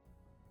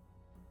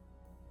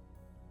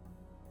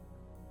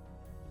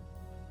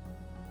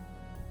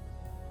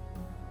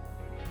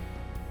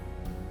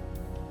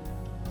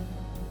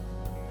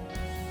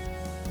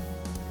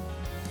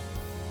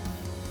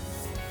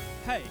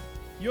Hey,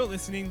 you're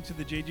listening to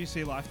the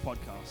GGC Life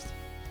podcast,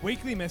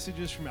 weekly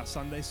messages from our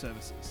Sunday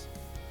services.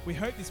 We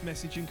hope this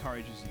message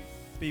encourages you.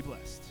 Be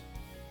blessed.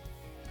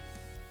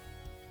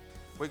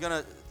 I'm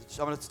going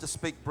to just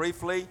speak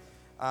briefly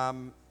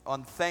on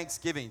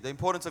Thanksgiving, the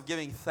importance of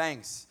giving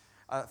thanks.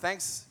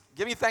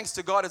 Giving thanks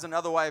to God is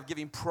another way of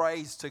giving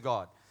praise to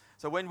God.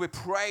 So when we're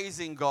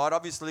praising God,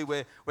 obviously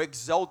we're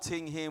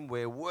exalting Him,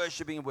 we're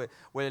worshiping,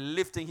 we're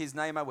lifting His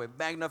name up, we're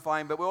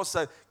magnifying, but we're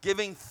also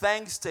giving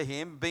thanks to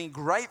Him, being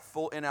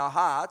grateful in our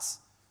hearts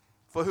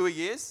for who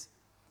He is.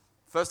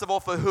 First of all,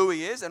 for who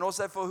He is, and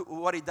also for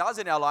what He does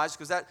in our lives,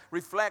 because that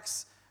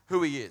reflects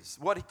who He is.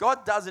 What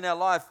God does in our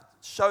life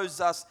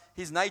shows us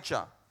His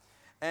nature.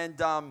 And,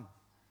 the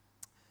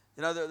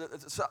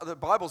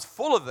Bible's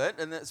full of it,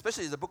 and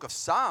especially the book of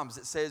Psalms,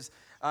 it says,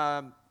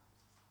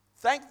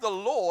 thank the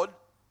Lord,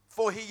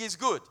 for He is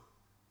good.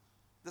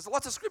 There's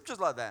lots of scriptures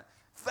like that.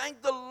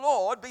 Thank the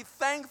Lord, be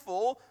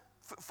thankful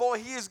for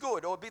He is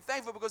good, or be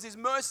thankful because His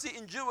mercy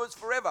endures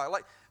forever.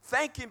 Like,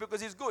 thank Him because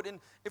He's good. And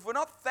if we're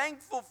not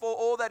thankful for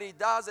all that He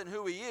does and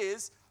who He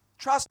is,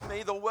 trust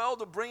me, the world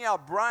will bring our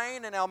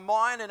brain and our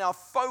mind and our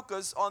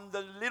focus on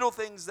the little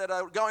things that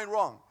are going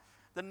wrong,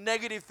 the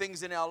negative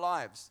things in our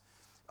lives.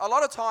 A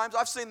lot of times,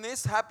 I've seen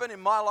this happen in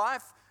my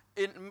life,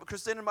 in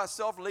Christine and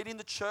myself leading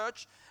the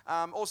church,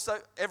 also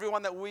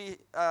everyone that we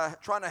are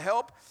trying to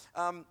help.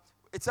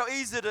 It's so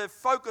easy to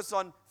focus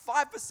on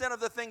 5% of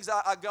the things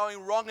that are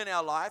going wrong in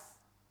our life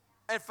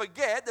and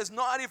forget there's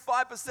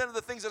 95% of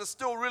the things that are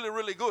still really,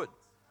 really good.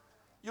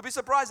 You'll be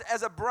surprised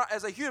as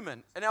a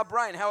human in our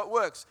brain how it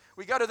works.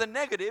 We go to the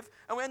negative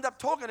and we end up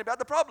talking about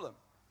the problem.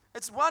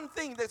 It's one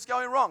thing that's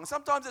going wrong.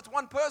 Sometimes it's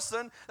one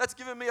person that's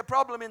giving me a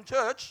problem in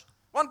church,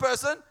 one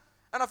person,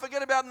 and I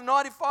forget about the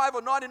 95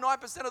 or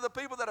 99% of the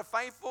people that are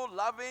faithful,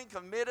 loving,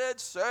 committed,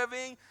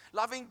 serving,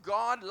 loving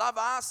God, love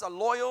us, are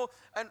loyal,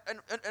 and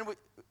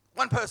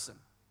one person.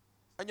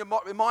 And your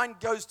mind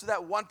goes to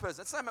that one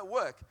person. It's the same at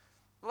work.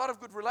 A lot of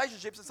good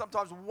relationships, and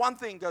sometimes one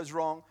thing goes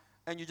wrong,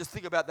 and you just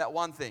think about that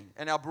one thing.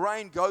 And our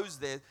brain goes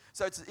there.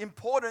 So it's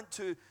important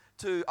to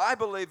I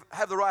believe,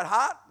 have the right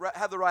heart,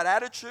 have the right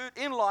attitude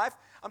in life.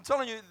 I'm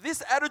telling you,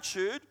 this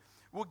attitude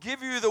will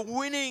give you the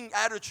winning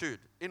attitude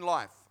in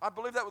life. I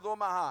believe that with all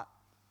my heart.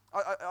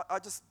 I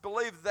just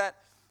believe that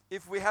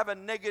if we have a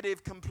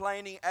negative,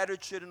 complaining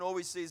attitude and all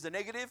we see is the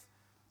negative,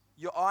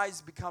 your eyes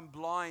become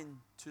blind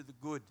to the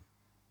good.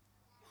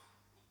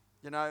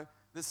 You know,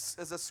 this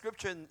is a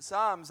scripture in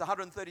Psalms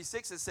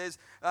 136. It says,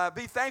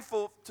 be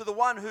thankful to the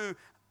one who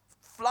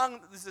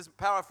flung, this is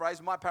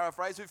my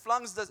paraphrase, who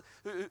flung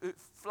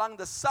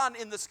the sun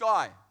in the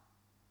sky.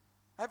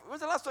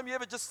 When's the last time you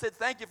ever just said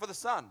thank you for the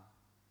sun?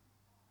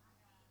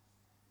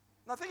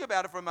 Now think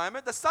about it for a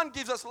moment. The sun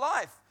gives us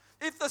life.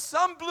 If the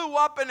sun blew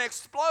up and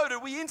exploded,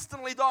 we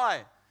instantly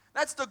die.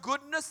 That's the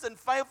goodness and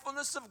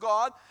faithfulness of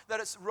God, that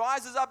it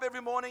rises up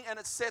every morning and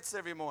it sets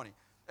every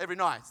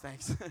night.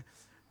 Thanks.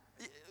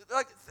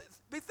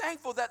 Be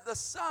thankful that the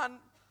sun,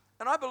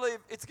 and I believe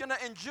it's going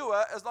to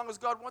endure as long as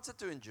God wants it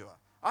to endure.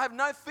 I have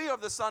no fear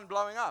of the sun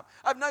blowing up.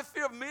 I have no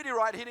fear of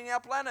meteorite hitting our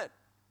planet.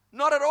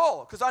 Not at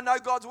all, because I know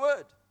God's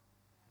word.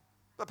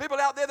 But people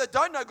out there that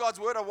don't know God's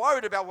word are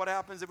worried about what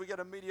happens if we get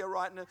a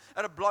meteorite and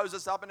it blows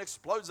us up and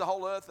explodes the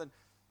whole earth. And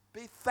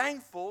be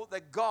thankful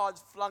that God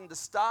flung the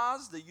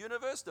stars, the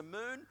universe, the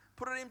moon,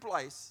 put it in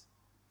place.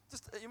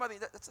 You might think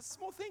that's a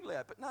small thing,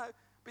 Leo, but no,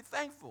 be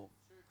thankful.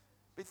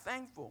 Be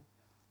thankful.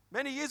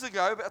 Many years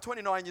ago, about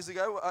 29 years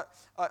ago,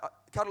 I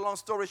cut a long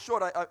story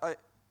short,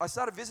 I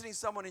started visiting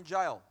someone in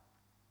jail.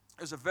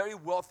 It was a very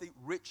wealthy,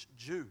 rich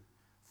Jew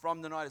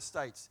from the United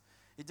States.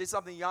 He did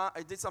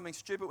something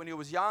stupid when he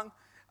was young.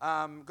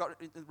 Got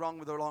it wrong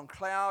with the wrong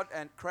crowd,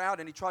 and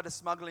he tried to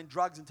smuggle in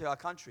drugs into our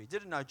country.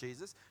 Didn't know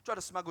Jesus. Tried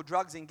to smuggle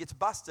drugs in, gets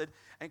busted,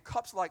 and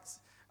cops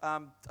I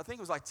think it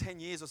was like 10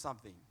 years or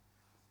something.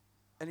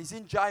 And he's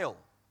in jail.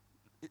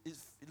 He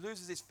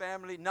loses his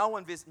family. No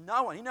one visits.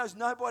 No one. He knows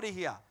nobody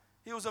here.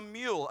 He was a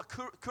mule, a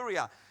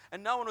courier,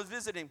 and no one was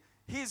visiting him.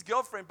 His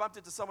girlfriend bumped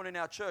into someone in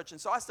our church, and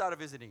so I started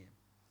visiting him.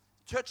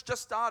 Church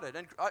just started,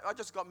 and I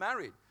just got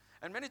married.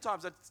 And many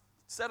times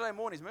Saturday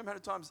mornings, remember how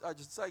many times I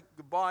just say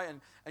goodbye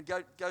and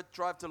go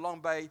drive to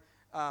Long Bay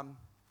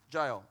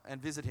jail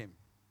and visit him.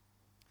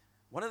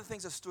 One of the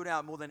things that stood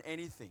out more than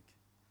anything,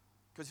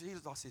 because he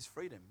lost his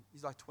freedom.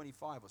 He's like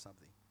 25 or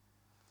something.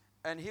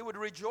 And he would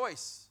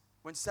rejoice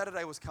when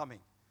Saturday was coming.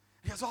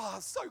 He goes, oh,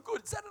 it's so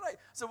good, Saturday.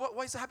 So why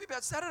are you so happy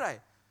about Saturday?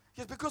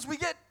 He goes, because we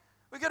get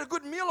a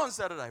good meal on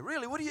Saturday.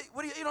 Really? What do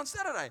you eat on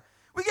Saturday?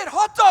 We get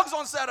hot dogs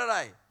on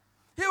Saturday.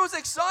 He was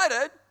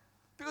excited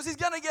because he's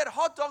going to get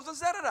hot dogs on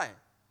Saturday.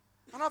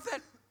 And I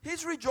thought,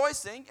 he's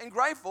rejoicing and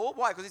grateful.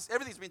 Why? Because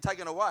everything's been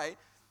taken away.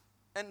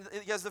 And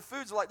he goes, the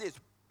food's like this.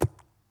 And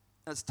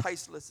it's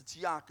tasteless, it's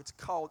yuck, it's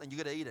cold, and you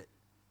got to eat it.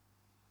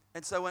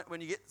 And so when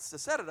you get to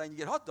Saturday and you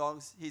get hot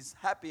dogs, he's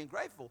happy and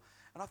grateful.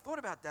 And I thought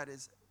about that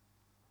is,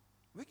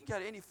 we can go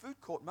to any food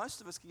court.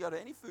 Most of us can go to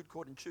any food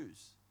court and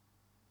choose.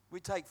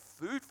 We take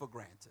food for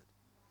granted.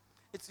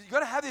 You've got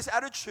to have this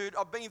attitude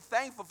of being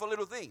thankful for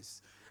little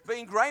things.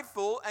 Being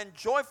grateful and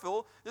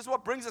joyful, this is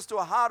what brings us to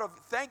a heart of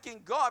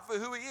thanking God for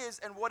who He is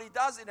and what He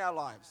does in our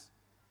lives.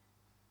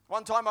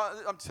 One time,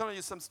 I'm telling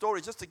you some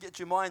stories just to get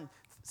your mind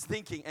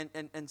thinking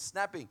and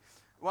snapping.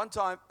 One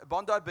time,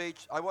 Bondi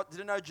Beach, I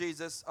didn't know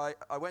Jesus.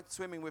 I went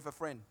swimming with a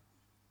friend.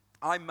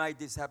 I made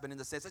this happen in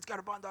the sense, let's go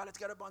to Bondi,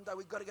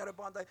 we've got to go to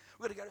Bondi,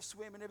 we've got to go to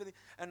swim and everything.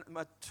 And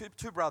my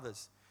two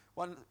brothers,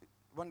 one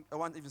I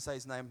won't even say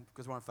his name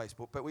because we're on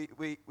Facebook, but we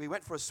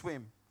went for a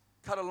swim.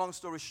 Cut a long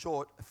story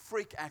short, a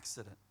freak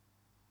accident.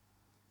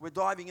 We're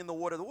diving in the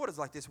water. The water's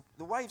like this.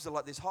 The waves are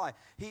like this high.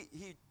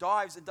 He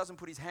dives and doesn't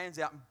put his hands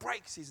out and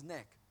breaks his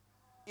neck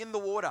in the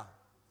water.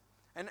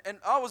 And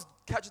I was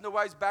catching the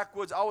waves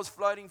backwards. I was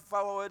floating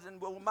forward and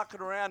we were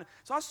mucking around.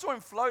 So I saw him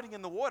floating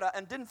in the water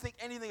and didn't think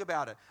anything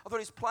about it. I thought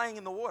he was playing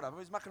in the water. He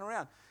was mucking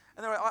around.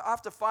 And then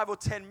after 5 or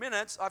 10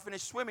 minutes, I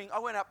finished swimming. I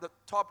went up the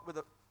top where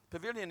the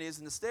pavilion is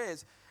and the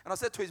stairs. And I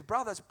said to his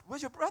brother,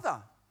 where's your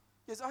brother?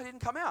 He goes, oh, he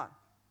didn't come out.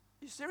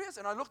 Are you serious?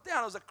 And I looked down.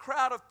 There was a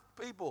crowd of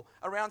people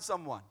around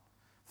someone.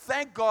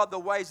 Thank God the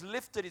waves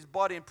lifted his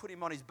body and put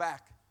him on his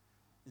back.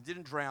 He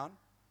didn't drown.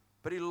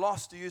 But he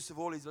lost the use of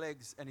all his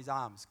legs and his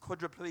arms,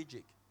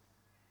 quadriplegic.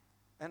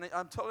 And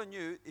I'm telling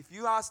you, if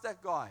you ask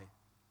that guy,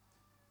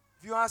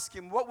 if you ask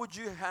him, what would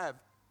you have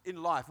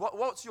in life?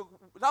 What's your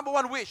number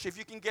one wish if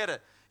you can get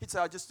it? He'd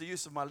say, just the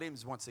use of my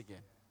limbs once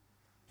again.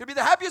 He'd be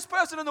the happiest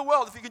person in the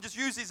world if he could just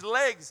use his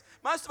legs.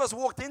 Most of us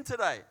walked in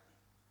today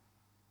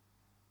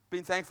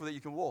being thankful that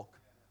you can walk.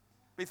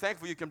 Be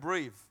thankful you can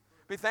breathe.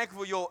 Be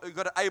thankful you've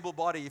got an able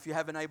body if you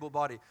have an able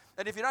body.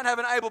 And if you don't have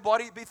an able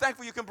body, be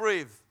thankful you can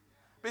breathe.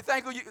 Be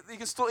thankful you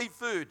can still eat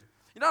food.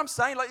 You know what I'm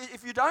saying? Like,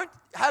 if you don't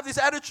have this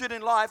attitude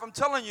in life, I'm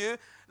telling you,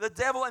 the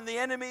devil and the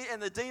enemy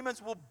and the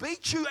demons will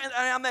beat you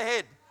around the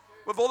head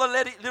with all the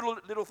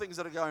little things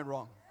that are going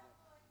wrong.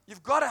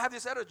 You've got to have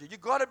this attitude. You've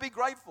got to be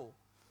grateful.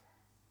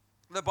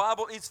 The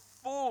Bible is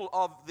full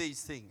of these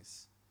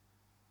things.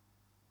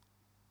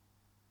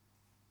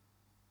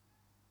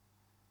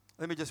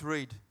 Let me just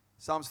read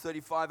Psalms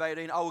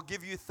 35:18. I will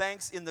give you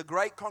thanks in the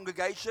great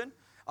congregation.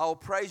 I will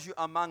praise you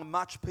among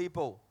much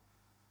people.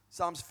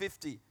 Psalms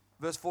 50,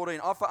 verse 14.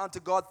 Offer unto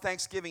God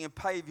thanksgiving and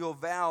pay your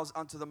vows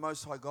unto the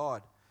Most High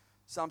God.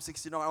 Psalm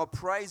 69. I will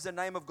praise the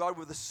name of God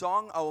with a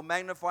song. I will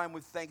magnify Him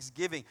with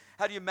thanksgiving.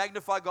 How do you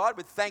magnify God?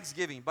 With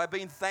thanksgiving, by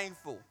being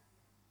thankful.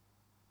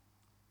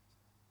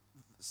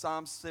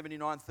 Psalm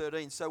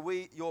 79:13. So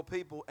we, your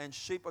people and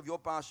sheep of your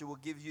pasture, will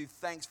give you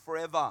thanks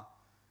forever.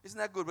 Isn't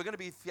that good? We're going to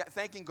be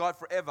thanking God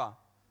forever.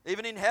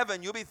 Even in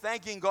heaven, you'll be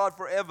thanking God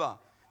forever.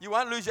 You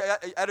won't lose your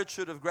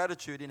attitude of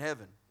gratitude in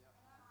heaven.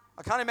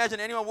 I can't imagine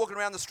anyone walking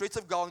around the streets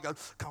of gold and going,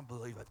 can't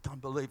believe it.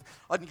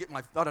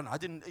 I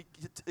didn't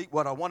eat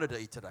what I wanted to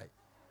eat today.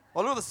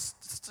 Oh, look, it's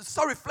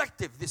so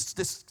reflective,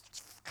 this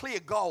clear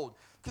gold.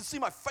 You can see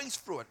my face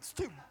through it. It's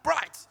too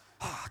bright.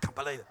 Oh, I can't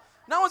believe it.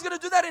 No one's going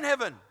to do that in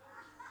heaven.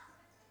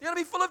 You're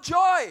going to be full of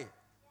joy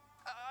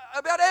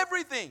about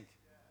everything.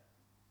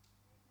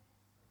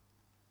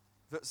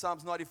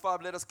 Psalms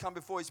 95, let us come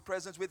before His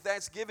presence with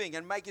thanksgiving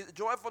and make a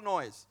joyful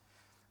noise.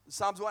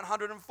 Psalms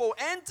 104,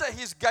 enter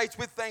His gates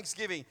with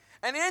thanksgiving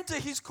and enter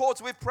His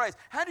courts with praise.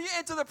 How do you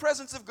enter the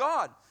presence of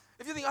God?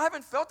 If you think, I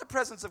haven't felt the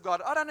presence of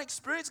God, I don't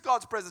experience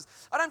God's presence,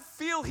 I don't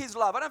feel His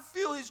love, I don't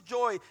feel His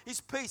joy, His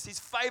peace, His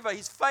favor,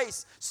 His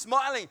face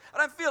smiling, I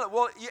don't feel it.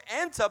 Well, you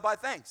enter by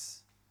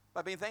thanks,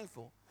 by being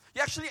thankful.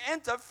 You actually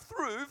enter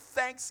through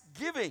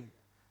thanksgiving,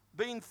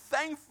 being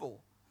thankful.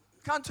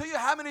 Can't tell you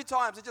how many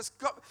times I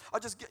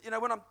just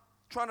get, when I'm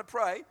trying to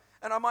pray,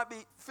 and I might be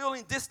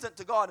feeling distant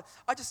to God,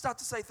 I just start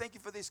to say, thank you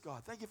for this,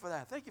 God. Thank you for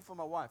that. Thank you for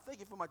my wife. Thank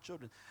you for my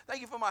children.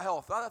 Thank you for my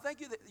health.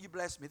 Thank you that you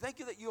bless me. Thank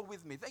you that you're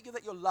with me. Thank you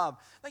that you're loved.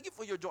 Thank you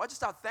for your joy. I just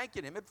start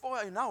thanking Him. And before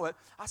I know it,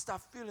 I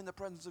start feeling the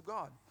presence of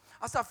God.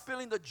 I start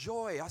feeling the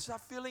joy. I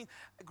start feeling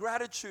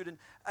gratitude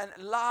and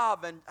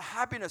love and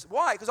happiness.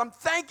 Why? Because I'm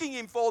thanking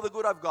Him for all the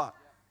good I've got.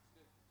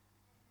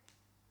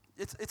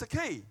 It's a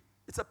key.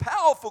 It's a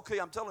powerful key,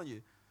 I'm telling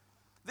you.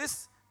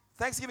 This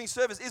Thanksgiving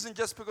service isn't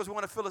just because we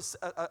want to fill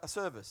a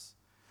service.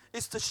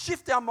 It's to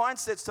shift our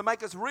mindsets to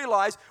make us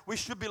realize we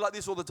should be like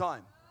this all the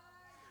time.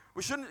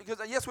 We shouldn't, because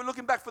yes, we're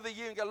looking back for the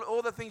year and go,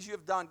 all the things you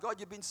have done. God,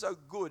 you've been so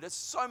good. There's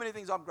so many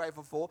things I'm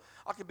grateful for.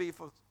 I could be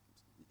for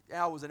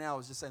hours and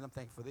hours just saying, I'm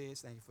thankful for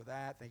this, thank you for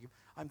that, thank you.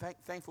 I'm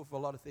thankful for a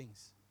lot of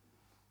things.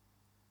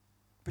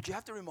 But you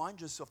have to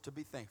remind yourself to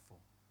be thankful.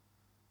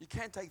 You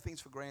can't take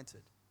things for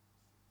granted.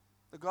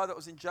 The guy that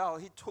was in jail,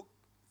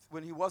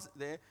 when he wasn't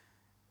there,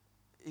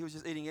 he was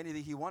just eating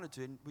anything he wanted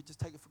to, and we just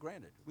take it for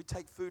granted. We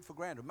take food for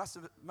granted. Most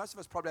of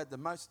us probably had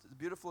the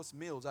beautifulest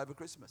meals over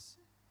Christmas.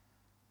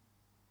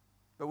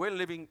 But we're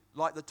living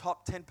like the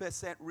top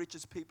 10%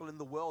 richest people in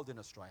the world in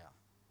Australia.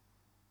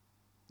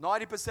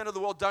 90% of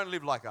the world don't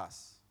live like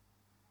us.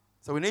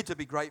 So we need to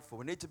be grateful.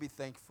 We need to be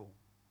thankful.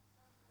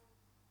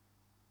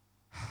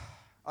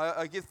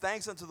 I give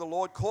thanks unto the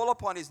Lord, call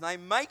upon His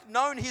name, make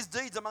known His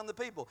deeds among the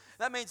people.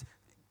 That means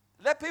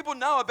let people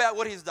know about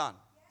what He's done.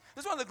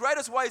 This is one of the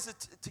greatest ways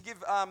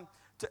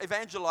to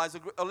evangelize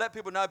or let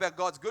people know about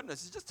God's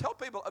goodness is just tell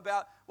people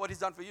about what He's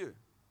done for you.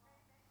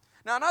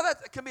 Now, I know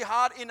that can be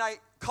hard in a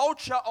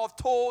culture of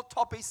tall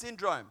toppy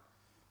syndrome.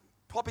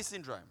 Poppy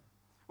syndrome.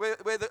 Where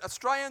the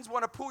Australians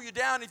want to pull you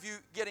down if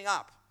you're getting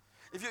up.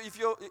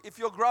 If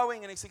you're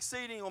growing and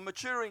succeeding or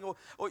maturing or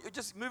you're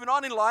just moving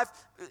on in life,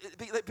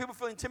 people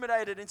feel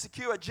intimidated,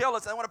 insecure,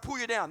 jealous, and they want to pull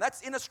you down.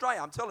 That's in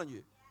Australia, I'm telling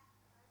you.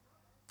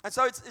 And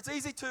so it's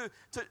easy to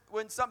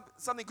when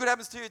something good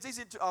happens to you, it's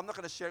easy to, I'm not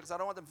going to share it because I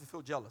don't want them to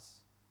feel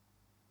jealous.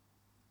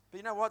 But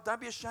you know what?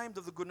 Don't be ashamed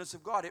of the goodness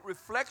of God. It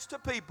reflects to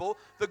people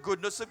the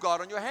goodness of God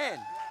on your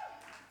hand.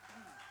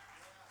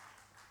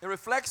 It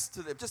reflects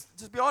to them.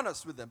 Just be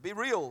honest with them. Be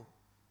real.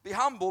 Be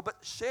humble, but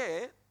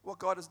share what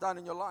God has done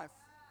in your life.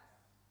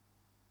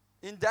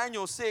 In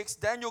Daniel 6,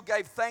 Daniel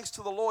gave thanks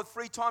to the Lord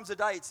 3 times a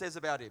day, it says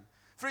about him.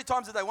 3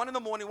 times a day, one in the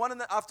morning, one in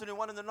the afternoon,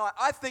 one in the night.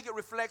 I think it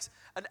reflects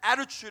an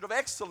attitude of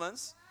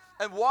excellence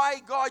and why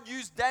God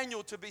used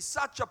Daniel to be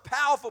such a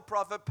powerful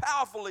prophet,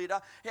 powerful leader.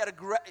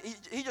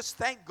 He just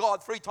thanked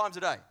God 3 times a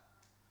day.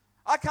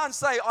 I can't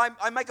say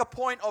I make a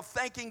point of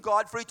thanking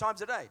God 3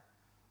 times a day.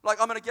 Like,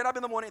 I'm going to get up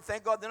in the morning and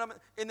thank God. Then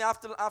in the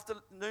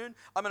afternoon,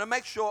 I'm going to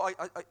make sure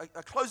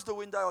I close the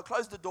window, I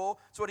close the door.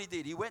 That's what he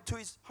did. He went to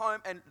his home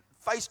and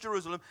faced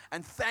Jerusalem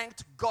and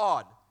thanked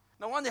God.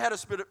 No wonder he had a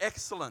spirit of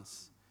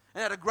excellence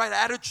and had a great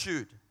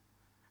attitude.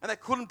 And they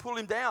couldn't pull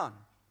him down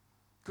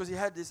because he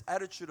had this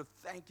attitude of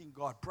thanking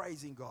God,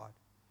 praising God.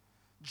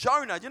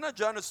 Jonah, do you know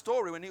Jonah's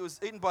story when he was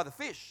eaten by the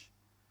fish?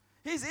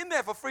 He's in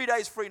there for 3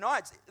 days, 3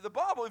 nights. The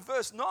Bible in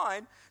verse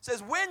 9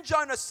 says, when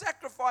Jonah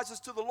sacrifices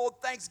to the Lord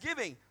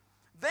thanksgiving,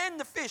 then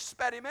the fish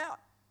spat him out.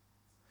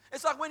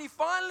 It's like when he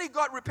finally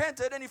got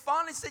repented and he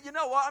finally said, you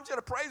know what, I'm just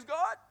going to praise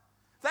God.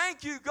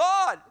 Thank you,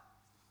 God.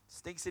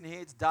 Stinks in here,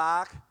 it's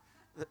dark.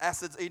 The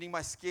acid's eating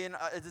my skin.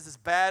 This is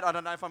bad. I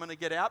don't know if I'm going to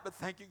get out, but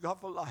thank you, God,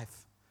 for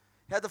life.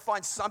 He had to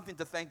find something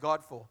to thank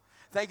God for.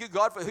 Thank you,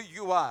 God, for who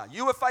you are.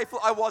 You were faithful,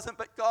 I wasn't,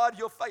 but God,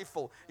 you're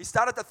faithful. He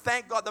started to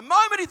thank God. The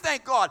moment he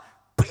thanked God,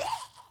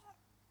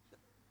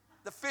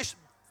 the fish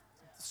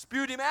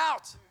spewed him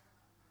out.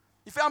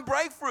 He found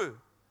breakthrough.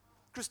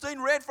 Christine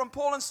read from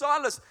Paul and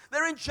Silas.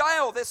 They're in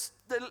jail. Their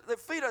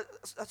feet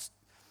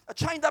are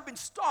chained up in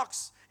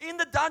stocks in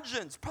the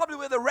dungeons, probably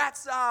where the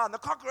rats are and the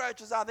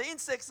cockroaches are, the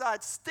insects are.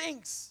 It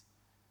stinks.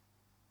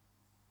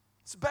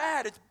 It's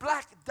bad. It's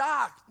black,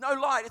 dark, no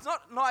light. It's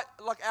not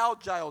like our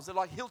jails. They're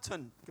like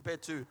Hilton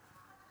compared to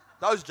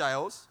those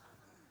jails.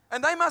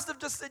 And they must have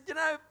just said, you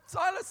know,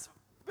 Silas,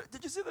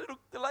 did you see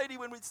the lady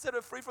when we set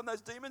her free from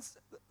those demons?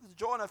 The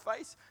joy on her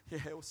face? Yeah,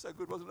 it was so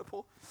good, wasn't it,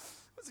 Paul?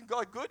 Wasn't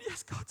God good?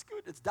 Yes, God's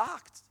good. It's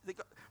dark.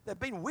 They've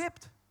been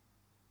whipped.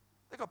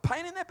 They've got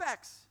pain in their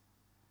backs.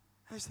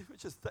 And they said,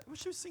 we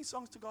should sing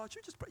songs to God.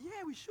 Should we just pray?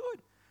 Yeah, we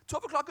should.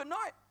 12 o'clock at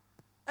night.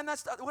 And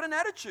that's what an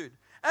attitude.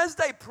 As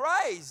they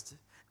praised,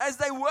 as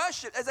they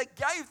worshipped, as they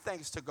gave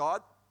thanks to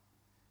God,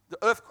 the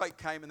earthquake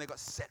came and they got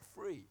set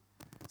free.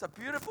 It's a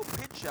beautiful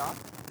picture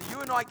that you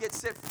and I get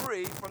set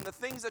free from the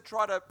things that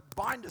try to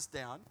bind us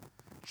down,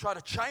 try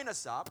to chain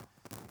us up.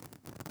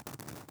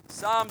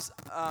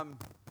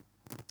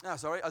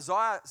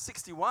 Isaiah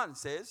 61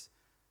 says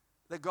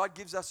that God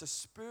gives us a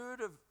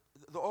spirit of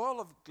the oil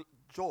of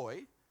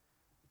joy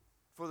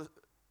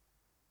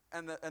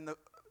and the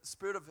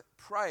spirit of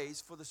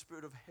praise for the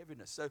spirit of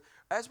heaviness. So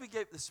as we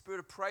get the spirit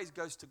of praise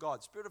goes to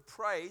God, spirit of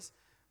praise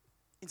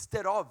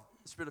instead of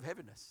the spirit of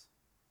heaviness.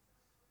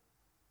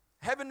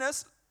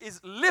 Heaviness is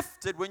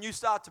lifted when you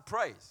start to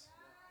praise.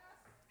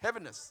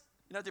 Heaviness.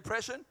 You know,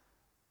 depression?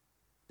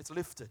 It's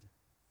lifted.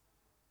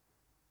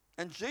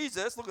 And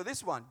Jesus, look at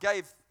this one,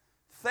 gave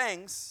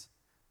thanks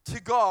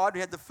to God. He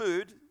had the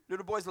food,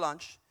 little boy's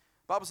lunch.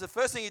 The Bible says the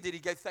first thing he did,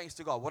 he gave thanks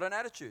to God. What an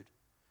attitude.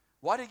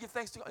 Why did he give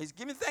thanks to God? He's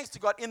giving thanks to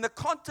God in the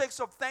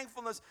context of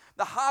thankfulness,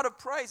 the heart of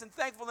praise and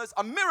thankfulness.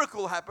 A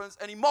miracle happens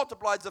and he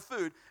multiplies the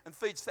food and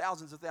feeds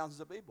thousands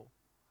of people.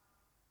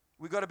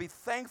 We've got to be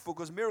thankful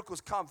because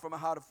miracles come from a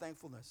heart of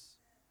thankfulness.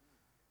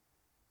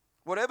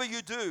 Whatever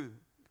you do,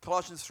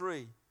 Colossians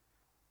 3,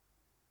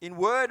 in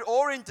word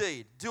or in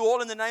deed, do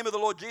all in the name of the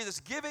Lord Jesus,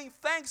 giving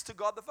thanks to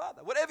God the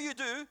Father. Whatever you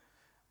do,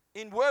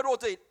 in word or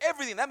deed,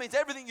 everything. That means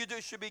everything you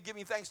do should be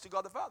giving thanks to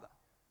God the Father.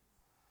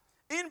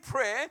 In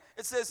prayer,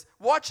 it says,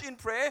 watch in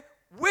prayer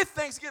with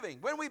thanksgiving.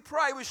 When we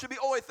pray, we should be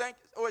always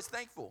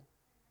thankful.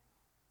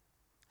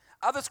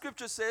 Other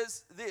scripture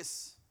says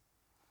this.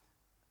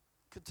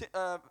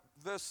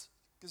 This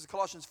is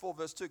Colossians 4,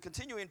 verse 2.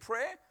 Continue in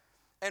prayer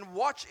and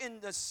watch in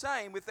the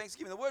same with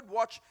thanksgiving. The word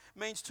watch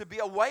means to be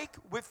awake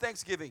with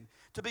thanksgiving,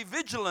 to be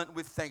vigilant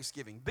with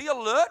thanksgiving, be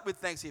alert with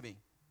thanksgiving.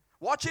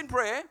 Watch in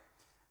prayer,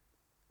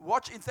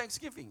 watch in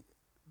thanksgiving.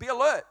 Be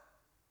alert.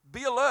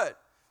 Be alert.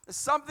 There's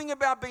something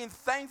about being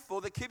thankful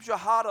that keeps your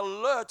heart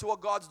alert to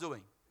what God's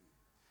doing.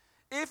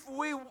 If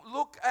we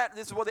look at,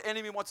 this is what the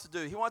enemy wants to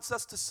do. He wants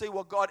us to see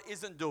what God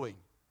isn't doing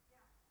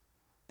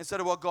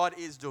instead of what God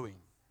is doing.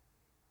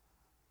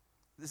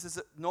 This is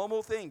a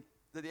normal thing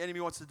that the enemy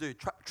wants to do.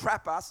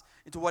 Trap us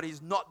into what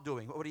he's not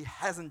doing, what he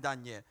hasn't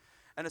done yet.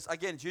 And it's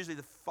usually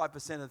the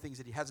 5% of the things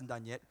that he hasn't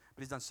done yet,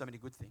 but he's done so many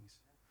good things.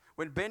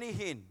 When Benny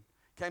Hinn,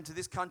 came to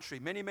this country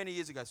many, many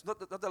years ago. So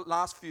not the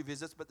last few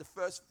visits, but the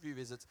first few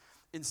visits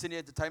in Sydney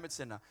Entertainment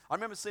Centre. I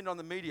remember seeing it on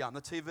the media, on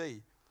the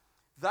TV.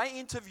 They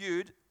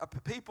interviewed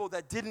people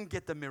that didn't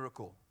get the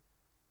miracle.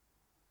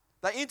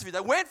 They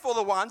went for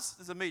the ones,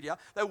 there's a media,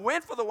 they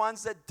went for the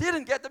ones that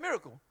didn't get the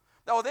miracle.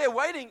 They were there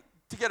waiting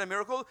to get a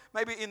miracle,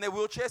 maybe in their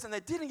wheelchairs, and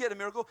they didn't get a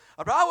miracle.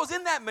 But I was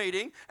in that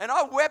meeting, and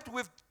I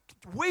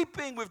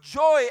weeping with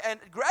joy and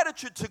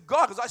gratitude to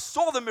God because I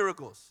saw the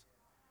miracles.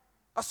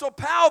 I saw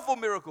powerful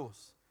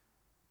miracles.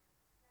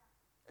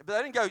 But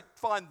they didn't go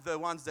find the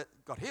ones that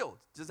got healed.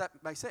 Does that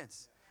make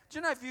sense? Do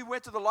you know if you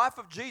went to the life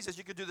of Jesus,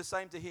 you could do the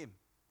same to him?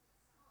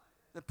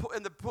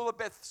 In the pool of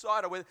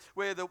Bethsaida,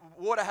 where the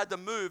water had to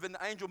move, and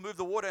the angel moved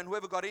the water, and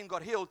whoever got in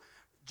got healed.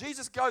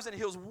 Jesus goes and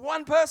heals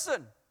one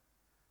person.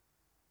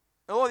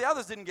 And all the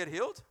others didn't get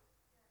healed.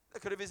 They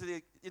could have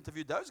easily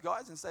interviewed those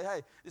guys and say,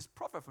 hey, this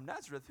prophet from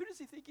Nazareth, who does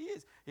he think he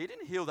is? He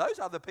didn't heal those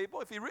other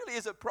people. If he really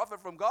is a prophet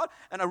from God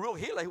and a real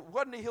healer,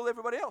 why didn't he heal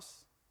everybody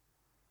else?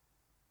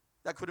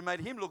 That could have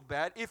made him look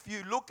bad if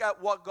you look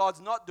at what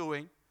God's not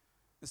doing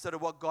instead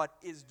of what God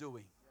is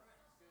doing.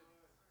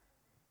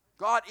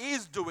 God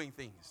is doing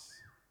things.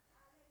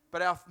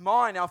 But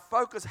our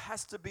focus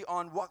has to be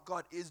on what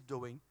God is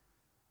doing.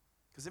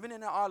 Because even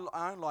in our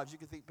own lives, you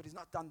can think, but he's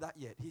not done that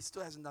yet. He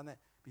still hasn't done that.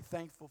 Be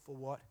thankful for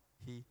what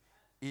he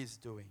is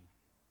doing.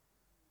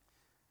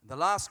 The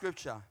last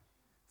scripture,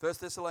 1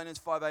 Thessalonians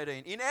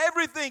 5:18. In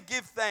everything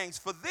give thanks,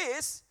 for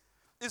this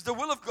is the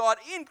will of God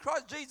in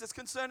Christ Jesus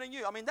concerning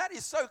you. I mean, that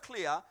is so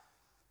clear.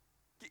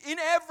 In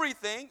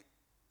everything,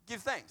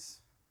 give thanks.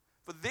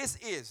 For this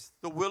is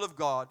the will of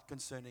God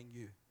concerning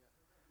you.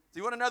 Do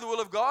you want to know the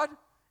will of God?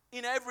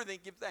 In everything,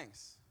 give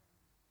thanks.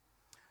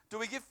 Do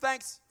we give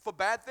thanks for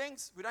bad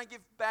things? We don't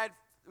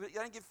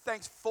give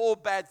thanks for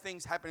bad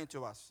things happening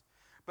to us.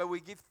 But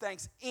we give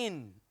thanks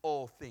in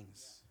all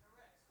things.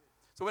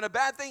 So when a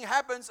bad thing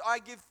happens, I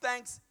give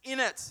thanks in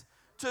it.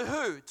 To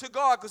who? To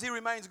God, because he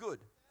remains good.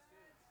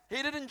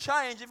 He didn't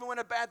change even when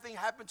a bad thing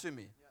happened to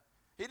me.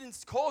 He didn't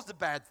cause the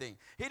bad thing.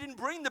 He didn't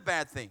bring the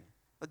bad thing.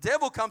 The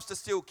devil comes to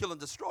steal, kill, and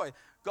destroy.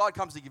 God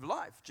comes to give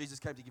life. Jesus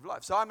came to give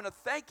life. So I'm going to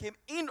thank him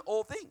in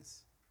all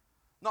things,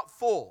 not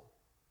for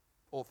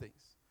all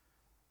things.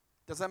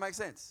 Does that make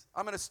sense?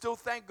 I'm going to still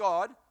thank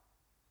God.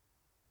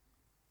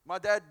 My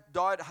dad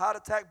died, heart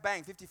attack,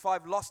 bang,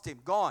 55, lost him,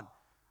 gone.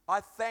 I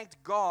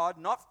thanked God,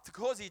 not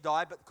because he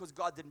died, but because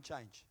God didn't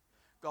change.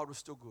 God was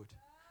still good.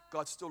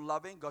 God's still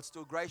loving. God's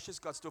still gracious.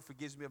 God still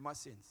forgives me of my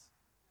sins.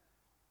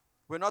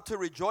 We're not to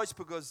rejoice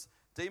because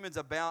demons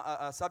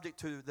are subject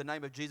to the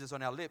name of Jesus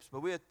on our lips,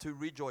 but we're to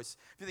rejoice.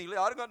 If you think,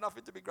 Leo, I've got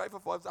nothing to be grateful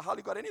for, I've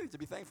hardly got anything to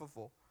be thankful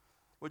for.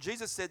 Well,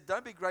 Jesus said,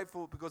 don't be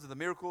grateful because of the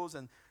miracles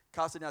and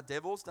casting out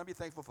devils. Don't be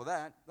thankful for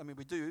that. I mean,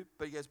 we do,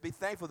 but he goes, be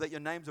thankful that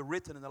your names are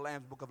written in the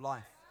Lamb's Book of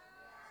Life.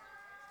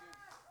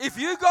 If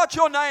you got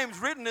your names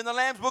written in the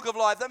Lamb's Book of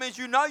Life, that means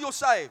you know you're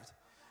saved.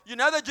 You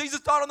know that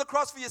Jesus died on the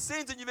cross for your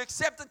sins and you've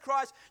accepted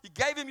Christ. You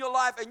gave him your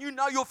life and you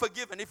know you're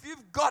forgiven. If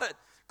you've got it,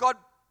 God,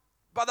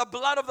 by the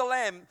blood of the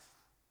Lamb,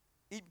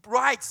 he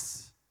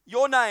writes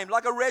your name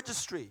like a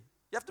registry.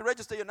 You have to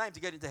register your name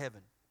to get into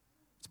heaven.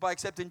 It's by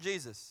accepting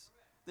Jesus.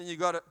 Then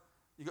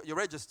you're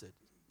registered.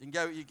 You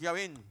can go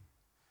in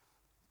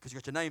because you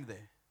got your name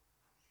there.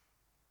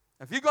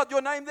 If you got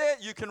your name there,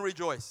 you can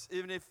rejoice,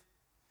 even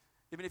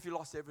if you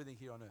lost everything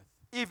here on earth.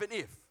 Even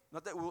if,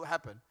 not that will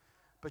happen,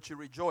 but you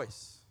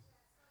rejoice.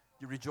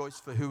 You rejoice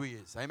for who he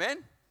is. Amen?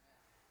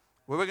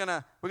 Well, we're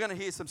gonna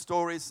hear some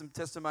stories, some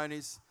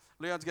testimonies.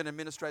 Leon's going to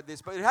administrate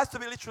this, but it has to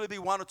literally be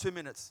 1 or 2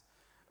 minutes.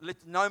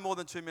 No more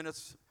than 2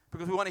 minutes,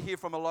 because we want to hear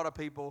from a lot of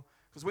people,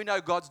 because we know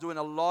God's doing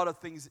a lot of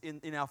things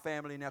in our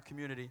family, in our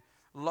community.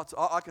 Lots.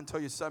 I can tell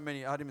you so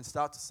many. I didn't even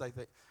start to say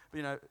that. But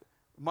you know,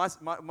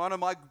 one of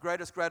my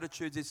greatest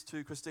gratitudes is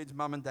to Christine's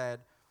mum and dad.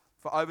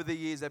 For over the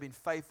years, they've been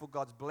faithful.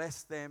 God's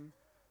blessed them.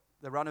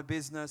 They run a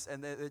business,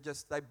 and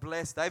they've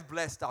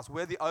blessed us.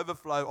 We're the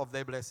overflow of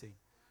their blessing.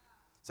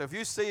 So if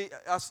you see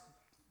us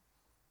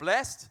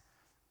blessed,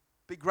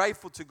 be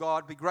grateful to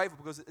God. Be grateful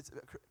because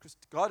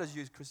God has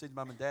used Christine's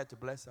mum and dad to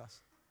bless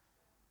us.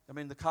 I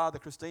mean, the car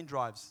that Christine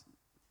drives,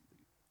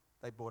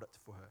 they bought it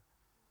for her.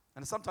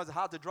 And sometimes it's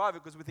hard to drive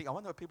it because we think, I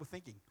wonder what people are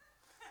thinking.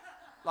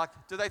 Like,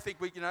 do they think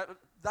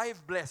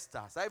they've blessed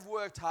us. They've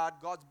worked hard.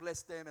 God's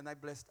blessed them and they've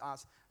blessed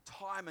us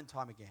time and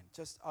time again.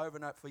 Just over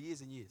and over for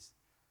years and years.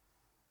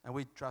 And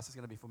we trust it's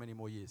going to be for many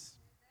more years.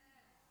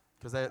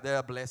 Because they're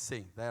a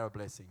blessing. They are a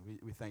blessing.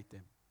 We thank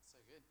them. So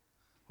good.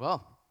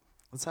 Well,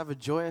 let's have a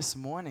joyous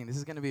morning. This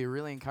is going to be a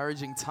really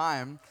encouraging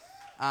time.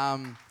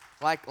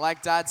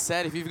 Like Dad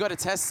said, if you've got a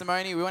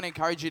testimony, we want to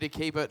encourage you to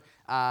keep it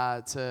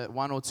to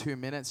 1 or 2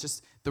 minutes.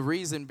 Just the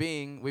reason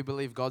being, we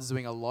believe God's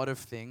doing a lot of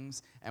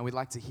things, and we'd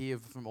like to hear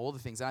from all the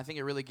things. And I think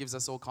it really gives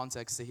us all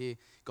context to hear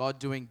God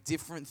doing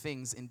different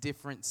things in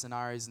different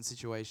scenarios and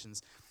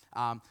situations.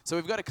 So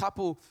we've got a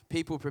couple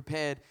people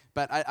prepared,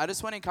 but I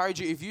just want to encourage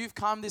you, if you've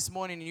come this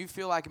morning and you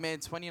feel like, man,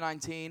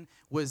 2019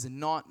 was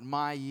not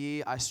my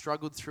year, I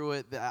struggled through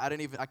it,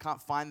 I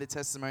can't find the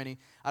testimony,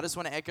 I just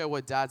want to echo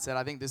what Dad said.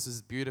 I think this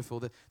is beautiful,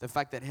 the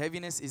fact that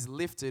heaviness is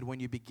lifted when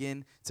you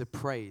begin to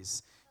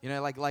praise. You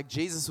know, like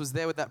Jesus was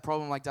there with that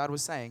problem, like Dad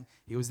was saying.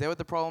 He was there with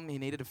the problem. He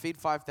needed to feed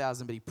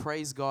 5,000, but he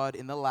praised God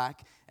in the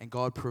lack, and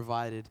God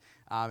provided.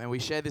 And we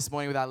shared this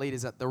morning with our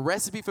leaders that the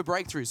recipe for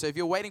breakthrough. So if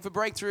you're waiting for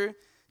breakthrough,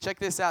 check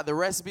this out. The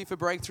recipe for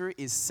breakthrough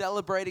is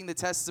celebrating the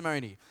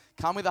testimony.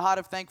 Come with a heart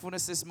of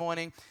thankfulness this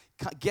morning.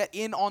 Get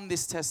in on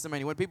this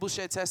testimony. When people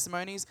share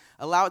testimonies,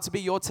 allow it to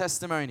be your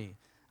testimony.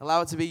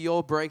 Allow it to be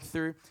your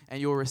breakthrough, and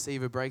you'll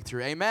receive a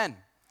breakthrough. Amen.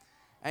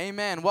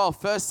 Amen. Well,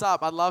 first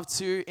up, I'd love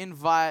to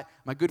invite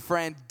my good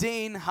friend,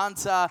 Dean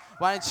Hunter.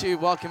 Why don't you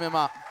welcome him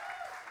up?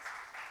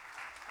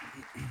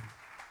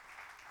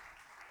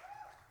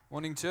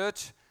 Morning,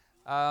 church.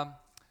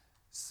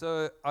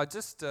 So I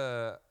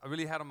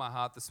really had on my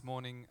heart this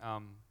morning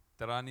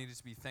that I needed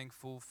to be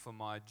thankful for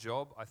my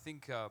job. I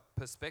think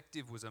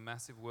perspective was a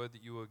massive word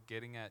that you were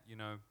getting at. You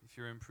know, if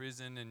you're in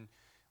prison and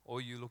all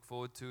you look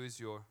forward to is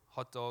your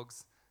hot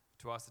dogs,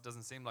 to us it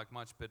doesn't seem like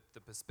much, but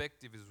the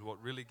perspective is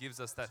what really gives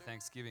us that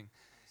Thanksgiving.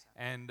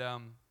 And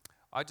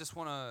I just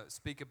want to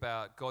speak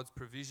about God's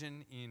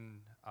provision in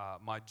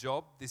my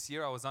job. This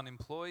year I was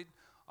unemployed.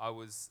 I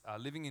was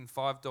living in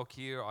 5 Dock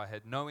here. I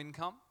had no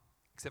income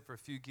except for a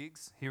few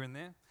gigs here and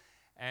there.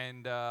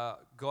 And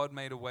God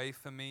made a way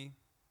for me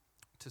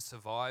to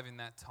survive in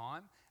that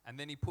time. And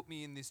then he put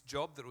me in this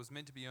job that was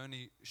meant to be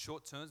only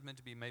short term, meant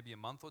to be maybe a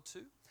month or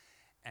two.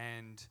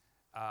 And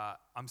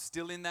I'm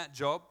still in that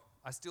job.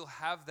 I still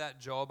have that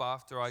job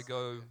after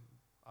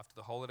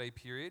the holiday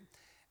period.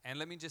 And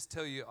let me just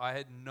tell you, I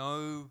had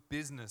no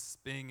business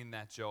being in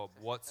that job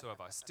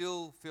whatsoever. I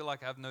still feel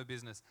like I have no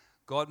business.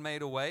 God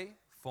made a way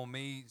for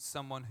me,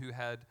 someone who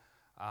had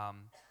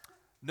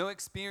no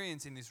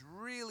experience in this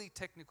really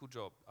technical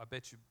job. I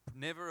bet you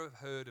never have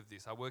heard of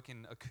this. I work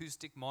in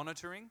acoustic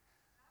monitoring.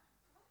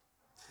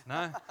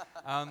 No?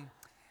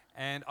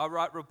 And I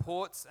write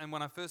reports, and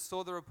when I first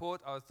saw the report,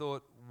 I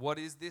thought, what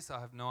is this? I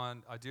have no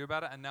idea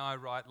about it, and now I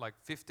write like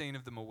 15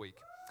 of them a week.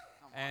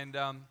 And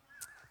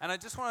I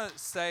just want to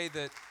say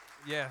that,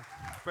 yeah,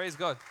 praise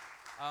God.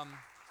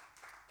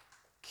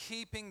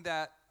 Keeping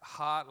that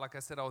heart, like I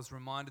said, I was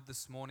reminded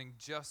this morning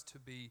just to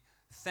be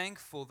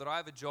thankful that I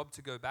have a job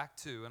to go back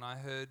to. And I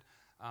heard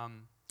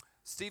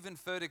Stephen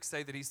Furtick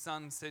say that his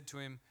son said to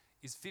him,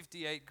 is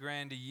 58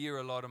 grand a year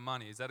a lot of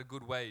money? Is that a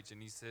good wage?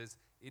 And he says,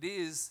 it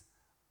is,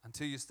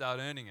 until you start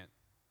earning it.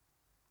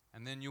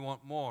 And then you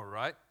want more,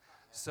 right?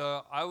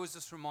 So I was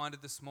just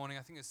reminded this morning,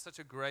 I think it's such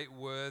a great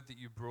word that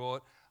you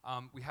brought.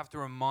 We have to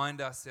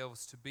remind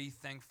ourselves to be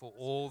thankful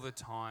all the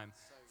time.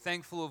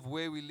 Thankful of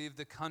where we live,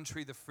 the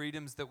country, the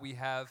freedoms that we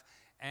have.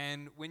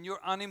 And when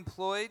you're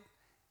unemployed,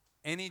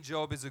 any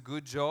job is a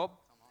good job.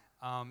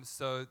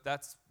 So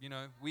that's,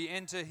 we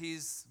enter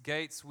his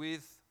gates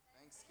with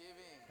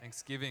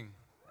Thanksgiving.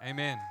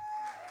 Amen.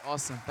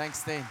 Awesome.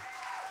 Thanks, Dean.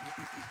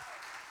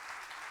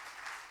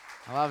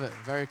 I love it.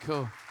 Very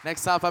cool.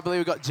 Next up, I believe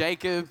we've got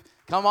Jacob.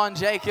 Come on,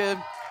 Jacob.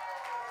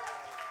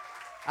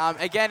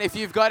 Again, if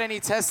you've got any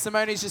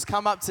testimonies, just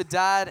come up to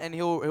Dad and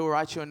he'll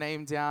write your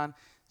name down.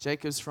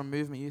 Jacob's from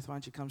Movement Youth. Why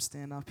don't you come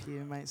stand up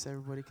here, mate, so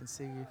everybody can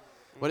see you.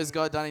 What has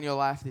God done in your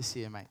life this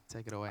year, mate?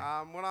 Take it away.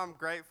 What I'm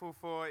grateful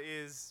for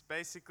is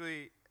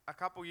basically a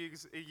couple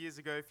years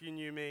ago, if you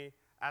knew me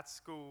at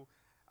school,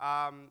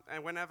 and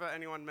whenever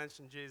anyone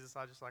mentioned Jesus,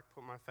 I just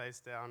put my face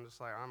down, just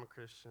I'm a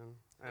Christian.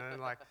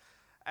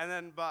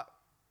 But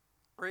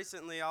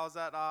recently I was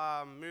at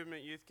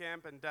Movement Youth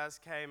Camp, and Daz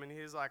came and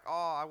he was like,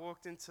 I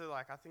walked into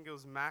I think it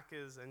was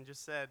Macca's, and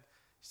just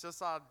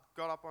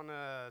got up on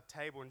a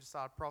table and just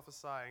started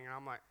prophesying, and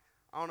I'm like,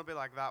 I want to be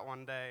like that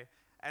one day.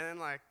 And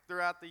then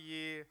throughout the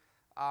year,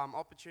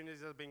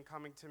 opportunities have been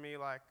coming to me.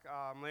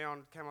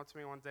 Leon came up to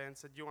me one day and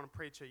said, do you want to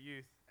preach at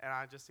youth? And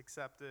I just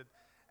accepted.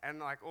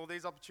 And all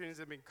these opportunities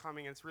have been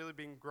coming. It's really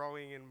been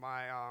growing in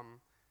my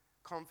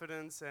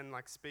confidence and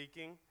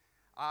speaking.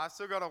 I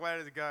still got a way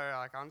to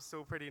go. I'm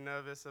still pretty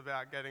nervous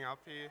about getting up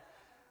here.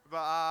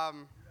 But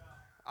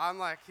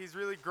I'm he's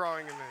really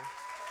growing in me.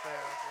 So yeah,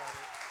 that's about it.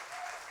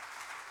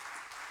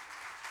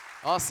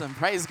 Awesome.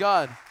 Praise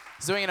God.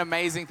 He's doing an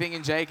amazing thing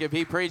in Jacob.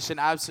 He preached an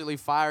absolutely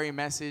fiery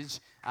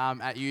message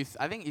at youth.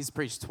 I think he's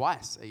preached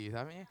twice at youth,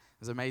 haven't you? It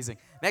was amazing.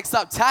 Next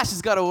up, Tash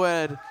has got a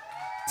word.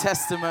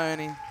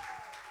 Testimony.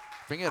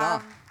 Bring it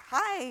on.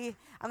 Hi.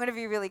 I'm going to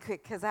be really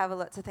quick because I have a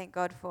lot to thank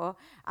God for.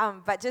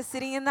 But just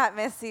sitting in that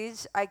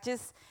message,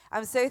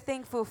 I'm so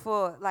thankful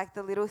for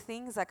the little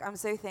things. I'm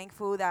so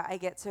thankful that I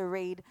get to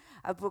read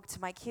a book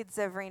to my kids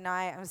every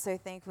night. I'm so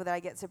thankful that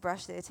I get to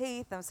brush their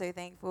teeth. I'm so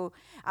thankful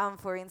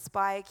for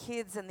Inspire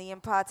Kids and the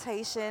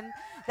impartation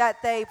that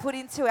they put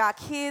into our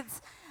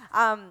kids.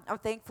 I'm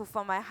thankful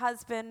for my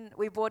husband.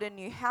 We bought a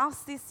new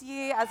house this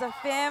year as a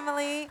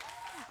family.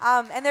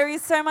 And there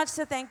is so much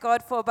to thank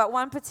God for, but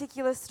one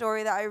particular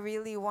story that I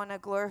really want to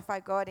glorify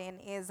God in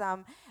is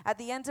at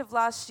the end of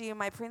last year,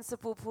 my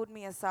principal pulled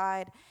me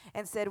aside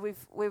and said, we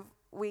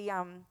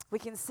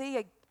can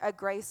see a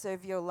grace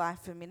over your life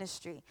for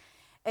ministry.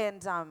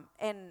 And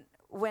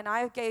when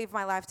I gave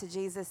my life to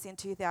Jesus in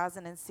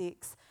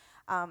 2006,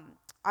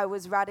 I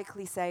was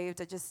radically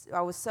saved.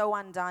 I was so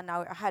undone.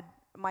 I had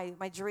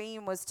my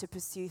dream was to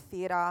pursue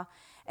theatre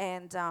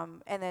and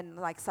then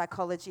like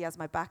psychology as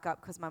my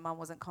backup because my mum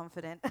wasn't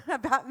confident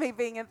about me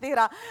being in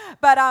theatre.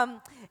 But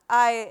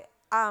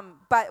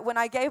but when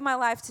I gave my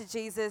life to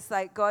Jesus,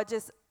 like God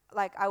just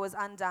like I was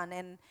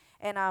undone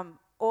and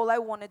all I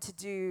wanted to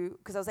do,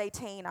 because I was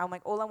 18, I'm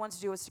like, all I wanted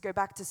to do was to go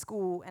back to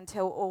school and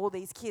tell all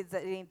these kids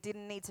that they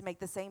didn't need to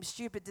make the same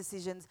stupid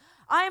decisions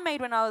I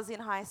made when I was in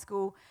high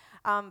school,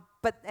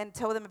 and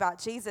tell them about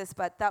Jesus.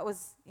 But that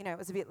was, it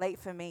was a bit late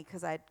for me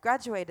because I'd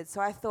graduated.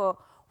 So I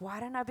thought, why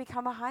don't I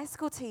become a high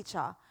school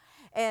teacher?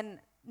 And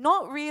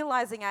not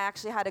realizing I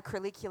actually had a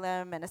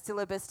curriculum and a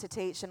syllabus to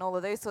teach and all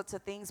of those sorts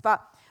of things.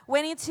 But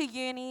went into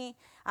uni,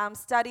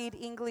 studied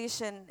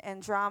English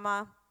and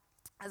drama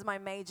as my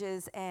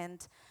majors,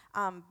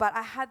 but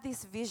I had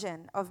this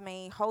vision of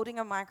me holding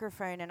a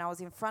microphone and I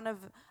was in front of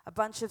a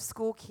bunch of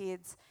school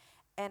kids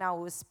and I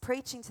was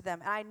preaching to them.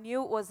 And I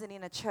knew it wasn't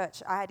in a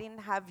church. I didn't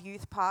have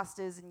youth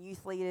pastors and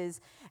youth leaders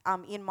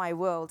in my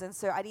world. And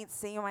so I didn't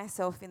see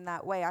myself in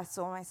that way. I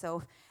saw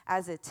myself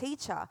as a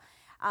teacher.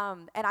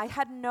 And I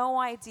had no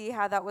idea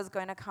how that was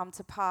going to come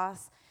to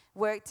pass.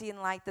 Worked in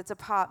like the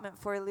department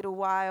for a little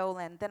while,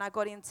 and then I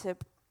got into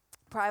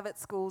private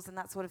schools and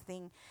that sort of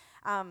thing.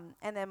 And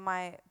then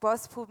my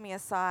boss pulled me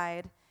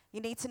aside.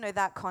 You need to know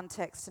that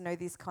context to know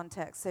this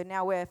context. So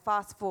now we're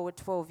fast forward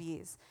 12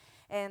 years.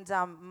 And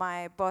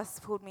my boss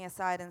pulled me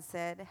aside and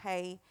said,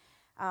 hey,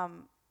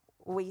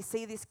 we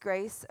see this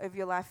grace over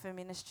your life for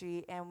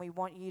ministry and we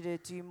want you to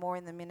do more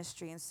in the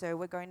ministry. And so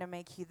we're going to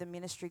make you the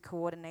ministry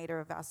coordinator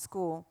of our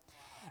school.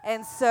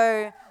 And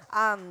so...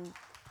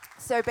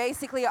 So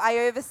basically, I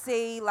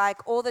oversee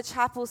like all the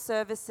chapel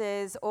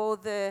services, all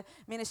the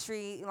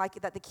ministry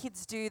like that the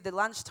kids do, the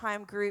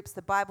lunchtime groups,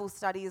 the Bible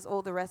studies,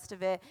 all the rest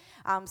of it.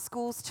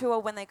 Schools tour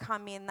when they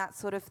come in, that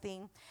sort of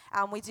thing.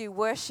 We do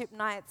worship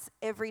nights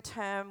every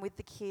term with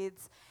the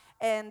kids,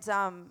 and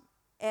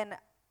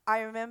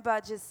I remember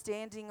just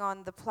standing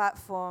on the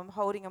platform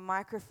holding a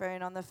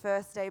microphone on the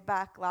first day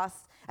back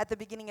at the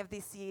beginning of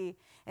this year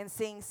and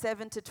seeing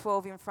 7 to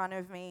 12 in front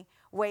of me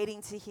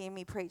waiting to hear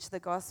me preach the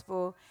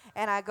gospel.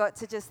 And I got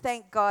to just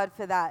thank God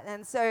for that.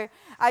 And so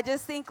I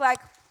just think like,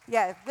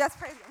 yeah, that's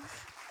crazy.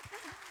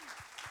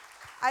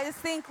 I just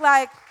think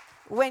like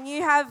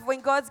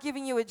when God's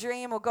giving you a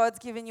dream or God's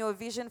giving you a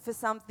vision for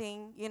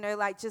something,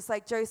 like just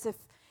like Joseph,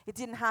 it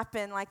didn't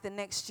happen like the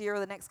next year or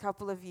the next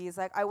couple of years.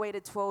 Like I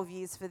waited 12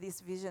 years for this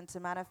vision to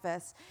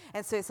manifest.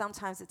 And so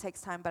sometimes it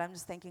takes time, but I'm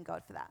just thanking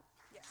God for that.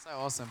 Yeah. So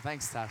awesome.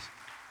 Thanks, Tash.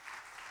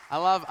 I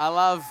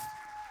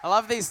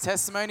love these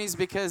testimonies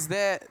because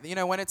they're,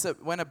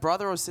 when a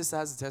brother or sister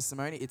has a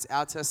testimony, it's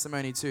our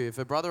testimony too. If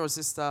a brother or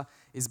sister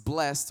is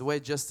blessed, we're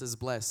just as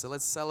blessed. So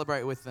let's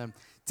celebrate with them.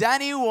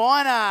 Danny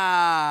Warner.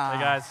 Hey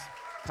guys.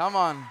 Come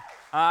on.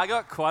 I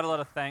got quite a lot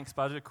of thanks,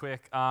 but I'll do it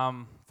quick.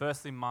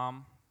 Firstly,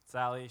 Mum,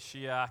 Sally,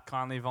 she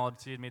kindly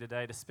volunteered me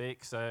today to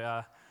speak,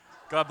 so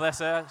God bless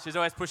her. She's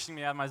always pushing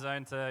me out of my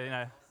zone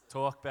to,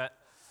 talk. But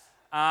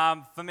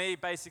for me,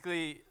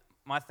 basically,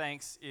 my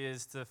thanks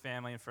is to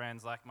family and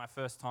friends. Like my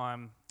first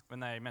time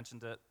when they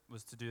mentioned it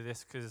was to do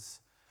this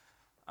because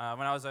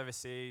when I was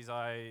overseas,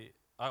 I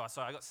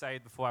got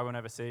saved before I went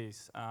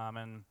overseas,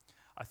 and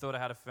I thought I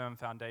had a firm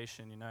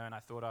foundation, and I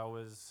thought I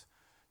was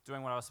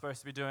doing what I was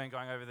supposed to be doing,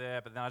 going over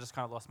there, but then I just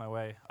kind of lost my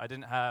way. I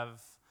didn't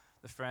have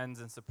the friends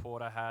and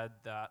support I had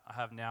that I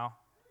have now.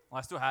 Well,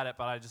 I still had it,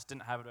 but I just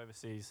didn't have it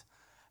overseas.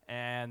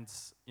 And,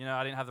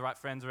 I didn't have the right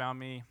friends around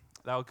me.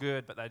 They were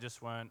good, but they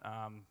just weren't,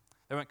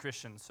 they weren't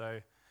Christians. So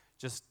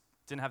just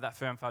didn't have that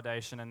firm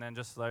foundation. And then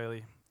just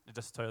slowly, it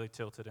just totally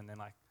tilted and then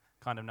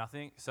kind of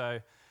nothing. So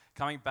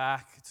coming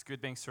back, it's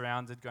good being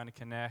surrounded, going to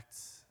connect,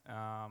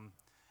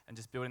 and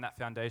just building that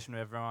foundation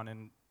with everyone.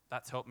 And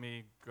that's helped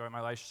me grow my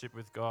relationship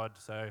with God.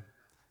 So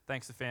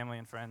thanks to family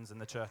and friends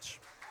and the church.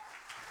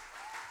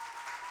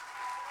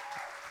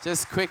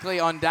 Just quickly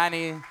on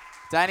Danny.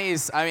 I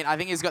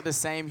think he's got the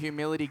same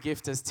humility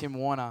gift as Tim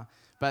Warner.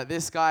 But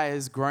this guy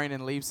has grown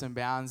in leaps and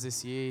bounds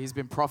this year. He's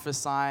been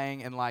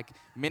prophesying and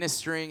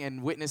ministering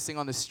and witnessing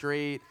on the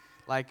street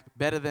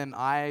better than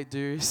I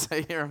do.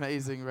 So you're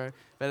amazing, bro.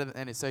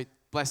 So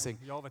blessing.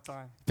 You're over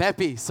time.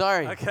 Peppy,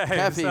 sorry. Okay,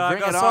 Peppy, so I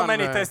bring got it so on,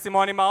 many bro.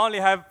 testimony, but I only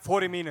have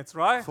 40 minutes,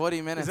 right?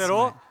 40 minutes, Is that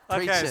all? mate.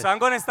 Preach Okay, it. so I'm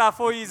going to start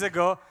 4 years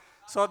ago.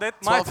 So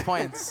that 12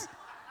 points.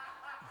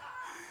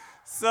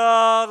 So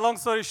long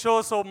story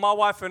short, so my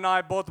wife and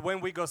I both, when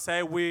we got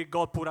saved,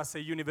 God put us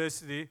at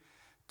university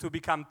to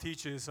become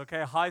teachers,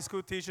 okay? High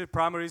school teachers,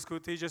 primary school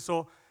teachers.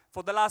 So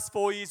for the last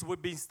 4 years,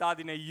 we've been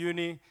studying at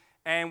uni,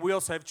 and we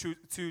also have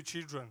two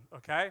children,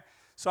 okay?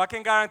 So I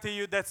can guarantee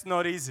you that's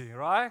not easy,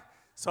 right?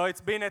 So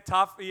it's been a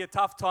tough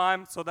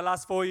time, so the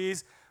last 4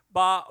 years.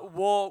 But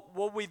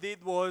what we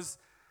did was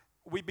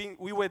we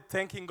were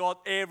thanking God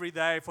every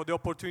day for the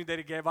opportunity that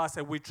He gave us,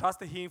 and we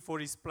trusted Him for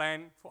His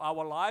plan for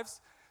our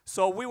lives.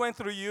 So we went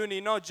through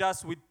uni not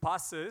just with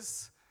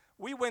passes.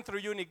 We went through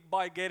uni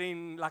by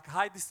getting like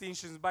high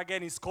distinctions, by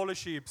getting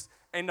scholarships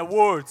and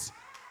awards.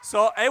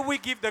 So, and we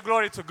give the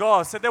glory to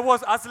God. So there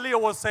was, as Leo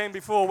was saying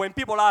before, when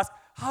people ask,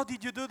 how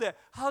did you do that?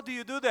 How do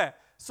you do that?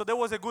 So there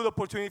was a good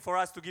opportunity for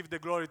us to give the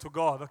glory to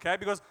God, okay?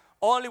 Because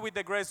only with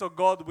the grace of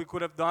God we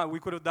could have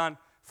done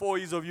 4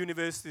 years of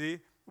university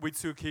with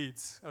 2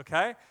 kids,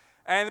 okay?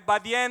 And by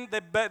the end,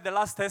 the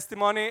last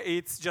testimony,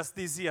 it's just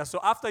this year. So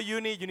after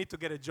uni, you need to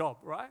get a job,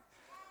 right?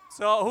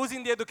 So who's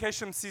in the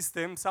education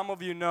system? Some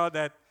of you know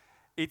that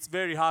it's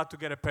very hard to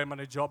get a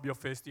permanent job your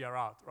first year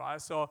out,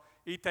 right? So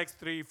it takes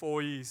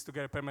 3-4 years to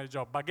get a permanent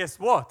job. But guess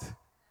what?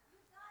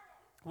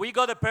 We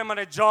got a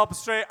permanent job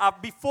straight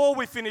up before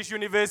we finished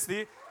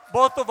university.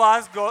 Both of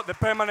us got the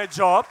permanent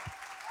job.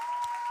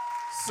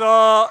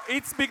 So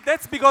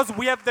that's because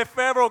we have the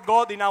favor of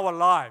God in our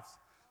lives.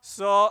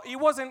 So it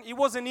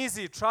wasn't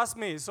easy, trust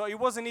me. So it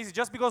wasn't easy.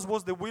 Just because it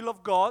was the will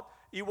of God,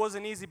 it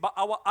wasn't easy. But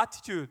our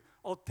attitude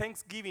of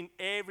thanksgiving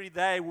every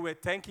day, we were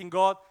thanking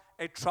God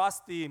and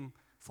trusting Him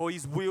for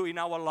His will in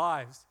our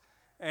lives.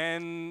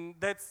 And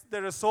that's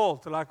the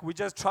result. Like, we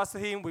just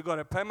trusted Him. We got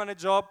a permanent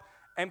job.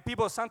 And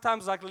people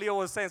sometimes, like Leo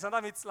was saying,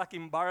 sometimes it's like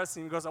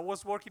embarrassing because I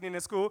was working in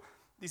a school.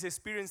 This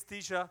experienced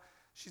teacher,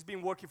 she's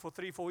been working for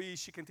 3-4 years.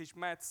 She can teach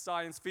math,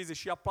 science, physics.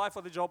 She applied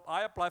for the job.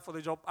 I applied for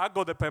the job. I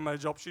got the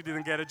permanent job. She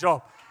didn't get a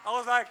job. I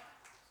was like,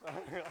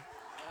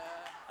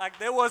 like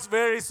that was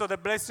so the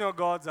blessing of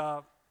God's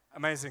are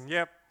amazing.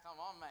 Yep. Come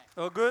on,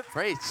 mate. All good?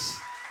 Preach.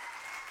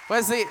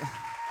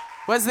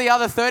 Where's the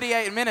other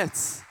 38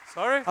 minutes?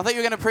 Sorry? I thought you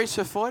were going to preach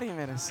for 40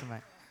 minutes,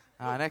 mate.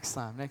 All right, next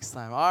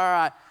time. All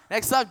right.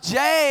 Next up,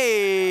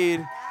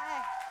 Jade.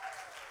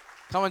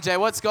 Come on, Jade.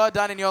 What's God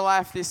done in your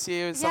life this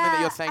year? Something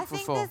that you're thankful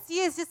for? I think this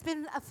year's just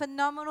been a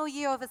phenomenal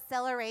year of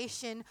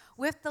acceleration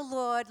with the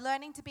Lord,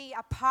 learning to be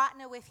a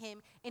partner with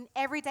Him in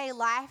everyday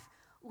life,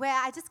 where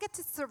I just get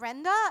to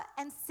surrender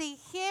and see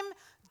Him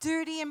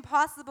do the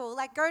impossible.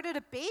 Like, go to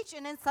the beach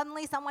and then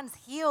suddenly someone's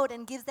healed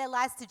and gives their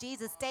lives to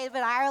Jesus.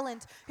 David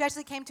Ireland, who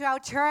actually came to our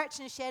church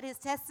and shared his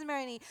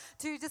testimony,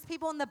 to just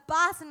people on the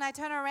bus, and I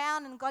turn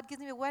around and God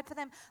gives me a word for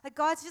them. Like,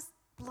 God's just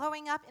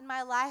blowing up in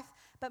my life,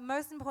 but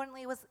most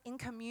importantly, it was in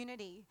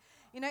community.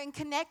 You know, in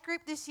Connect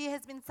Group this year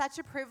has been such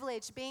a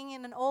privilege. Being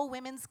in an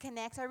all-women's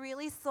Connect, I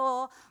really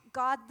saw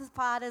God the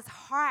Father's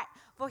heart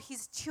for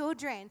His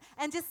children.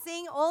 And just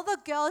seeing all the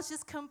girls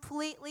just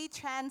completely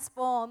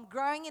transform,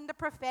 growing in the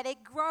prophetic,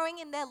 growing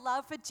in their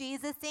love for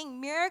Jesus, seeing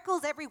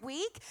miracles every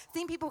week,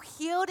 seeing people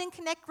healed in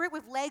Connect Group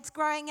with legs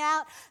growing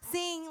out,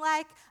 seeing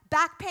like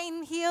back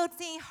pain healed,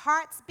 seeing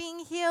hearts being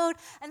healed,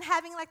 and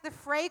having like the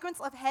fragrance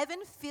of heaven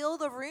fill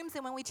the rooms.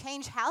 And when we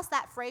change house,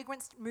 that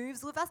fragrance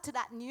moves with us to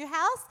that new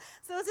house.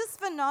 So it was just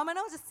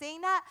phenomenal just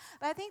seeing that.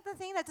 But I think the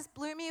thing that just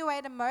blew me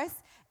away the most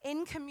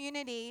in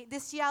community,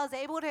 this year I was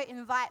able to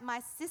invite my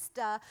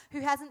sister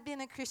who hasn't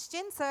been a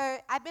Christian. So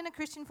I've been a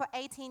Christian for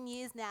 18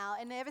 years now,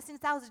 and ever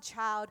since I was a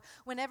child,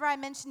 whenever I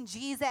mentioned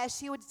Jesus,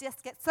 she would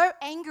just get so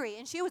angry,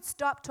 and she would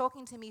stop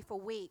talking to me for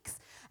weeks,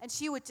 and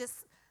she would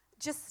just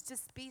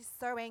be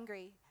so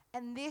angry.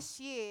 And this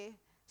year,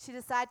 she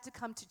decided to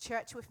come to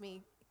church with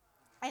me.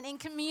 And in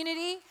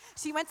community,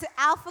 she went to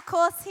Alpha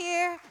Course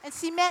here, and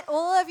she met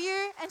all of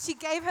you, and she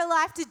gave her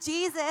life to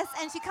Jesus,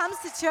 and she comes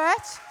to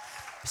church.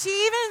 She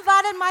even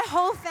invited my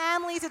whole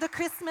family to the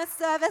Christmas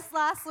service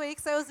last week,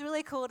 so it was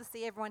really cool to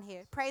see everyone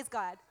here. Praise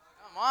God.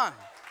 Come on.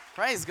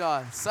 Praise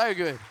God. So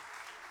good.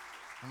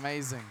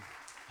 Amazing.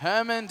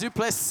 Herman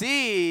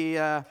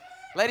Duplessis.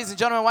 Ladies and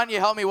gentlemen, why don't you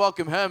help me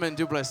welcome Herman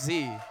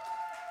Duplessis?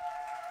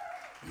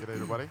 G'day,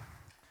 everybody.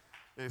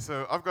 Yeah,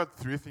 so I've got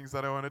 3 things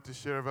that I wanted to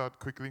share about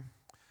quickly.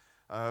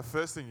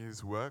 First thing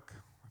is work.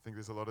 I think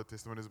there's a lot of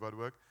testimonies about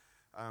work.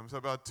 So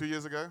about 2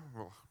 years ago,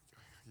 well,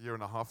 a year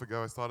and a half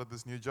ago, I started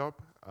this new job,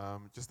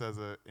 just as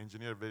an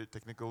engineer, a very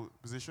technical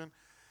position.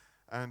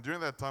 And during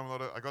that time,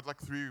 I got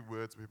like 3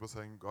 words, people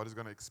saying, God is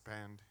going to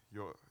expand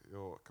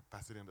your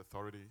capacity and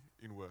authority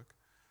in work.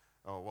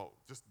 Oh, well,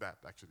 just that,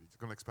 actually. It's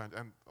going to expand.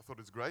 And I thought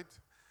it's great.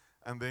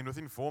 And then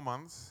within 4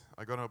 months,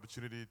 I got an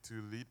opportunity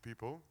to lead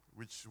people,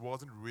 which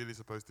wasn't really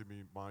supposed to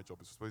be my job.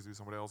 It was supposed to be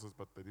somebody else's,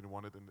 but they didn't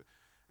want it,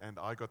 and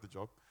I got the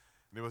job.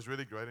 And it was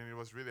really great, and it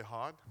was really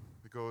hard,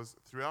 because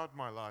throughout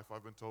my life,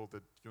 I've been told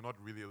that you're not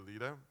really a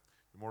leader,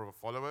 you're more of a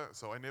follower.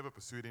 So I never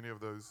pursued any of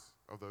those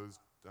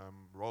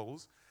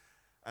roles.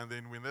 And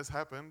then when this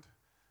happened,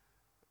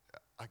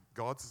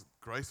 God's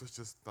grace was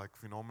just like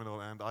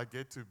phenomenal, and I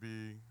got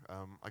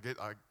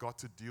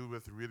to deal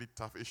with really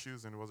tough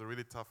issues, and it was a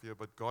really tough year,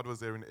 but God was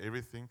there in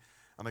everything,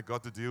 and I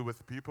got to deal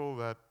with people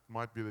that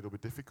might be a little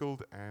bit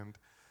difficult. And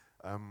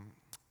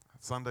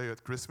Sunday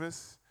at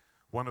Christmas,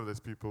 one of those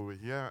people were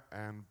here,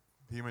 and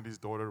him and his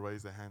daughter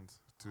raised their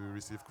hands to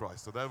receive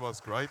Christ. So that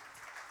was great.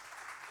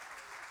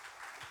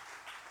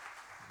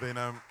 Then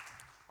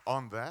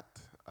on that,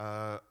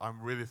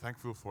 I'm really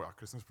thankful for our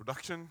Christmas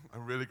production.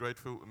 I'm really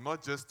grateful,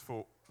 not just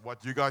for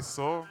what you guys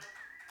saw.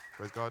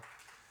 Praise God.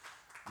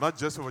 Not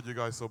just for what you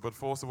guys saw, but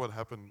for also what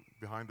happened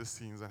behind the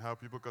scenes and how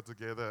people got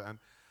together. And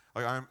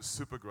I'm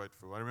super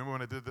grateful. I remember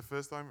when I did it the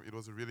first time, it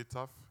was really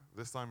tough.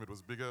 This time it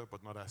was bigger,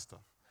 but not as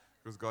tough.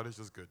 Because God is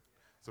just good.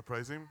 So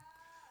praise Him.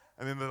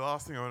 And then the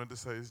last thing I wanted to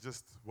say is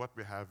just what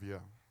we have here.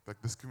 Like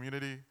this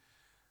community,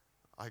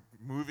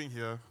 moving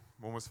here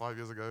almost 5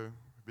 years ago,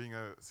 being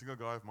a single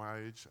guy of my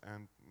age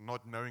and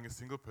not knowing a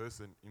single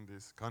person in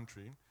this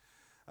country,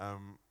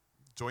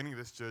 joining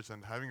this church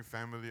and having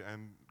family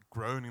and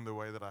grown in the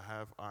way that I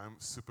have, I'm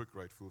super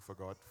grateful for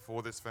God,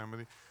 for this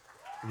family.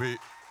 We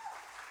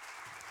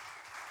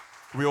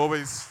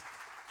always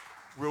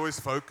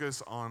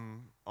focus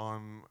on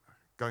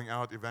going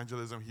out,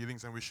 evangelism,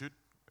 healings, and we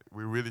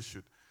really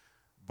should.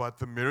 But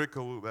the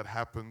miracle that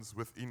happens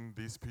within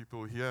these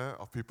people here,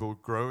 of people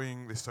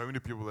growing, there's so many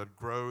people that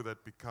grow,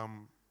 that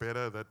become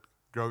better, that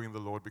grow in the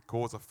Lord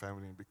because of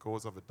family and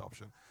because of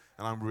adoption.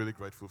 And I'm really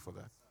grateful for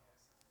that.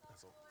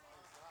 That's all.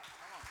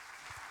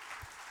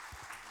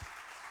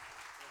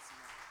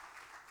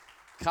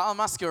 Carl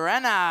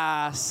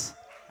Mascarenas.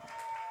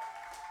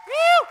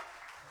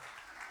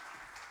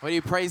 What are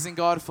you praising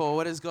God for?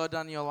 What has God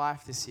done in your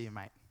life this year,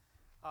 mate?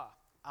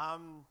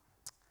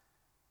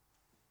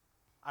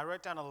 I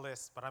wrote down a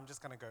list, but I'm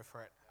just going to go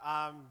for it.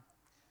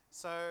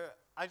 So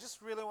I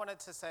just really wanted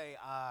to say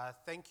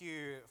thank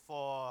you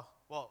for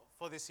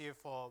this year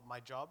for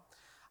my job.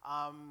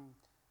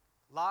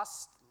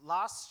 Last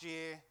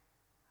year,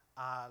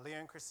 Leo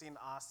and Christine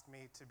asked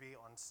me to be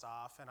on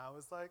staff, and I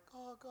was like,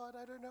 oh God,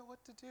 I don't know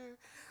what to do.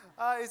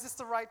 Is this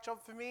the right job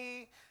for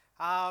me?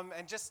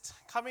 And just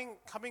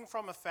coming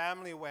from a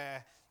family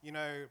where,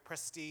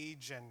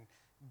 prestige and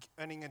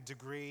earning a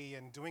degree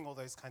and doing all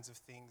those kinds of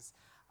things,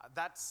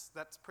 that's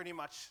pretty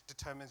much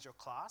determines your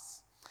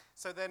class.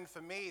 So then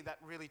for me, that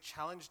really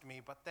challenged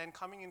me. But then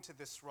coming into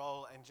this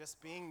role and just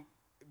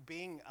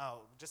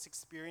just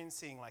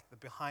experiencing like the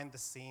behind the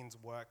scenes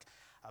work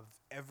of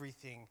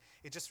everything,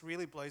 it just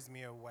really blows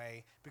me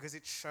away, because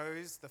it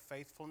shows the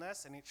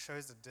faithfulness and it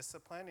shows the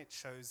discipline. It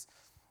shows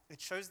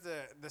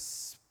the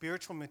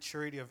spiritual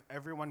maturity of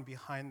everyone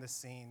behind the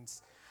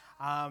scenes.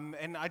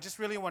 And I just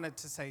really wanted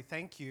to say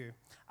thank you.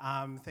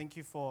 Thank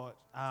you for,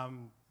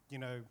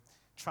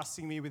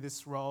 trusting me with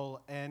this role,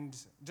 and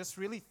just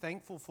really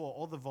thankful for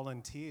all the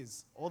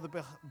volunteers, all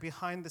the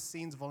behind the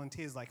scenes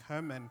volunteers like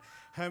Herman.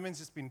 Herman's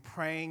just been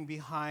praying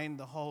behind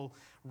the whole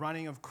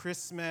running of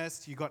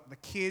Christmas. You got the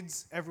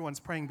kids, everyone's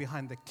praying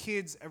behind the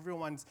kids.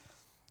 Everyone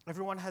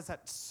has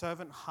that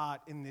servant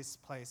heart in this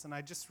place, and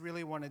I just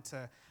really wanted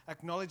to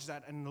acknowledge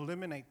that and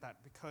illuminate that,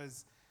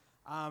 because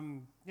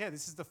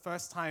this is the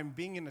first time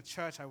being in a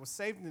church. I was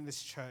saved in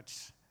this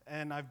church,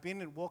 and I've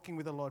been walking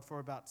with the Lord for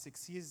about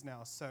 6 years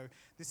now. So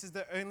this is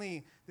the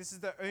only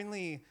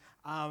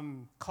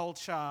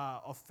culture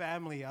of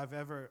family I've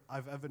ever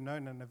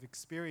known and have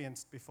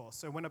experienced before.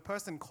 So when a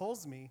person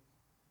calls me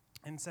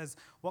and says,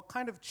 what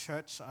kind of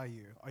church are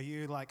you? Are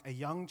you like a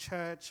young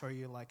church? Or are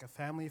you like a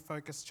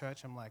family-focused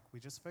church? I'm like, we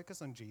just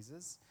focus on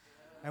Jesus,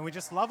 and we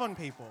just love on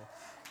people.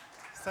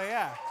 So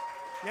yeah.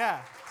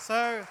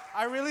 So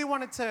I really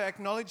wanted to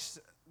acknowledge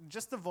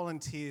just the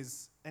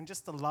volunteers and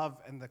just the love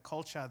and the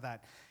culture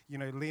that,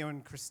 Leo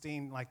and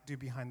Christine do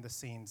behind the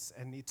scenes,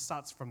 and it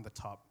starts from the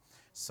top.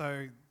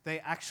 So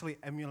they actually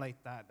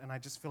emulate that, and I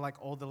just feel like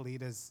all the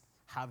leaders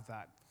have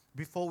that.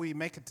 Before we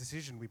make a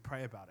decision, we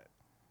pray about it.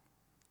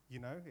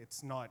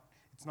 It's not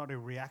a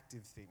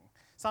reactive thing.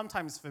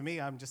 Sometimes for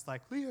me, I'm just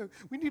like, Leo,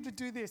 we need to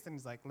do this. And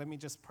he's like, let me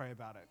just pray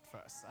about it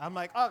first. I'm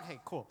like, okay,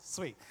 cool,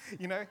 sweet.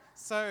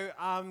 So,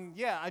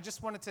 I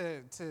just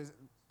wanted to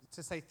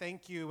say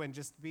thank you and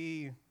just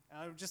be,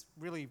 just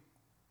really,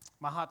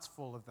 my heart's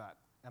full of that.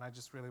 And I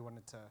just really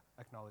wanted to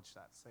acknowledge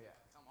that. So, yeah.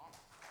 Come on.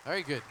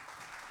 Very good.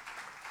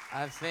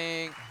 I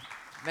think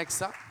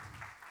next up,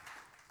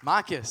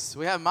 Marcus.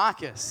 We have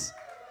Marcus.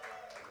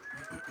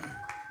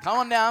 Come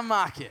on down,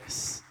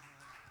 Marcus.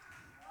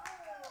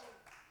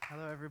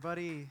 Hello,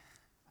 everybody.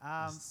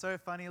 So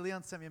funny.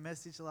 Leon sent me a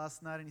message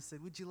last night, and he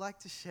said, would you like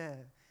to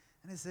share?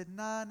 And I said,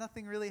 nah,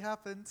 nothing really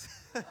happened.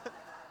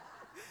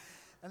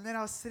 And then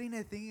I was sitting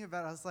there thinking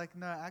about it. I was like,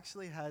 no, I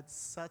actually had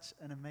such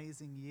an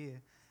amazing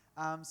year.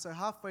 So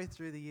halfway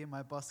through the year,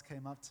 my boss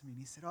came up to me, and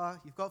he said, oh,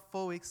 you've got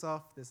 4 weeks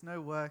off. There's no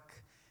work.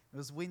 It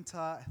was winter.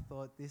 I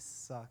thought, this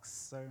sucks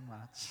so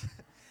much.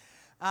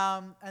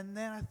 And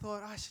then I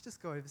thought, I should just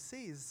go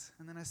overseas.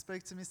 And then I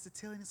spoke to Mr.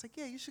 Till, and he's like,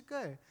 yeah, you should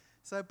go.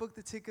 So I booked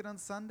the ticket on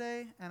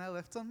Sunday, and I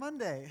left on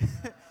Monday.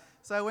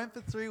 So I went for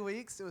 3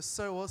 weeks. It was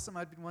so awesome.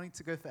 I'd been wanting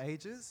to go for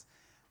ages,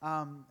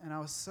 and I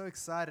was so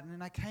excited. And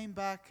then I came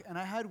back, and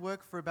I had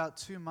work for about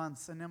 2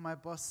 months, and then my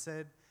boss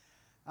said,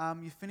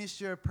 you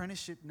finished your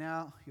apprenticeship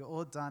now. You're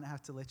all done. I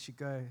have to let you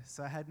go.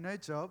 So I had no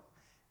job,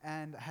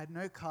 and I had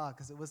no car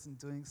because it wasn't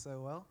doing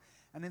so well.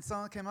 And then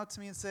someone came up to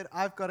me and said,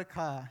 I've got a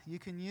car. You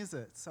can use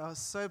it. So I was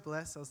so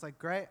blessed. I was like,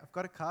 great, I've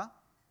got a car.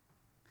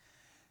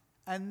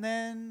 And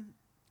then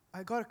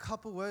I got a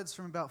couple words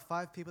from about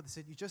 5 people that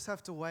said, you just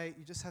have to wait.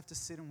 You just have to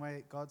sit and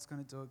wait. God's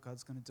going to do it.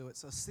 God's going to do it.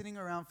 So I was sitting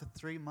around for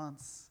 3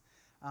 months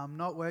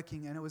not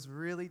working, and it was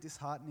really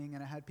disheartening.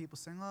 And I had people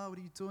saying, "Oh, what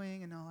are you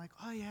doing?" And I'm like,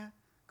 "Oh yeah,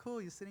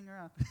 cool, you're sitting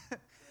around."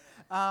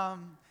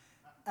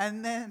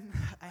 And then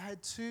I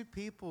had two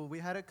people. We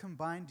had a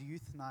combined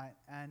youth night,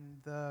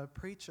 and the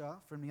preacher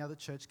from the other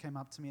church came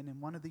up to me, and then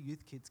one of the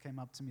youth kids came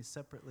up to me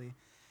separately,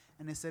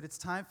 and they said, "It's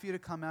time for you to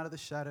come out of the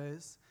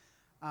shadows.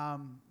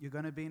 You're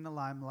going to be in the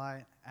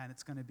limelight, and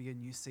it's going to be a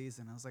new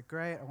season." I was like,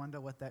 "Great, I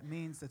wonder what that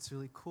means. That's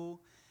really cool."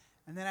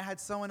 And then I had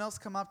someone else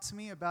come up to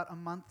me about a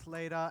month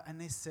later, and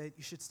they said,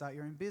 "You should start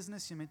your own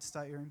business. You're meant to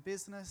start your own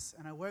business."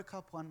 And I woke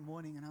up one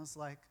morning, and I was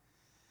like,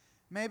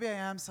 maybe I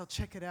am, so I'll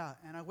check it out.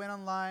 And I went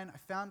online, I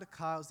found a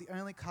car. It was the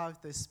only car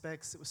with those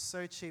specs. It was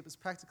so cheap. It was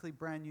practically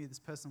brand new. This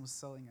person was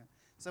selling it.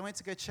 So I went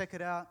to go check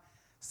it out,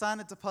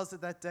 signed a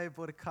deposit that day,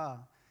 bought a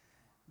car.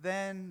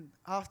 Then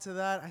after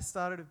that,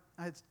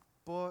 I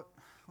bought,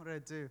 what did I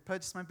do?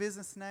 Purchased my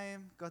business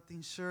name, got the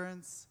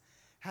insurance,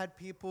 had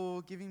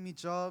people giving me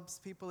jobs.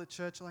 People at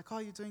church are like, "Oh,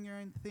 you're doing your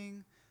own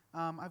thing."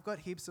 I've got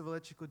heaps of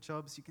electrical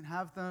jobs. You can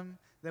have them.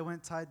 They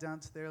weren't tied down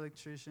to their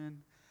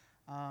electrician.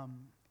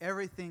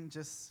 Everything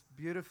just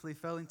beautifully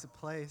fell into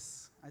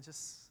place. I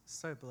just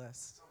so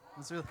blessed. It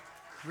was really,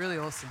 really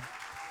awesome.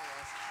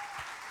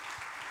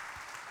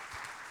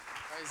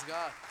 Praise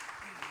God.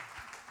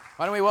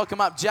 Why don't we welcome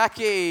up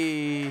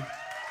Jackie?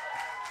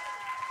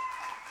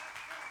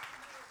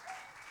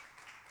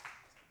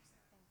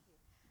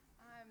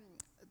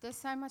 There's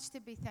so much to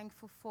be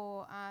thankful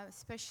for,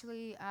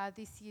 especially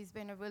this year's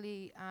been a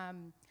really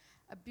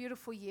a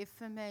beautiful year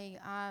for me.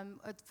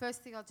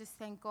 Firstly, I'll just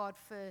thank God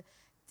for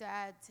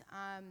Dad.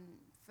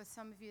 For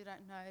some of you who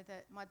don't know,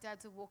 that my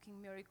dad's a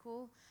walking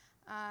miracle.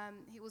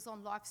 He was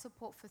on life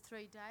support for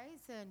 3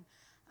 days, and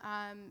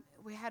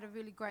we had a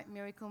really great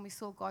miracle, and we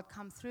saw God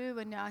come through,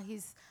 and now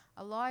he's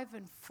alive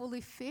and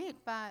fully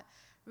fit. But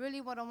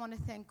really what I want to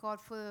thank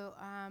God for,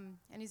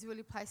 and he's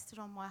really placed it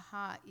on my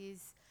heart,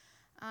 is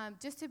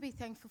just to be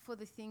thankful for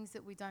the things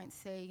that we don't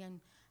see,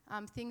 and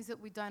things that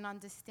we don't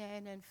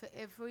understand, and for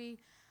every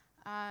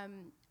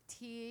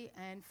tear,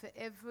 and for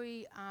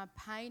every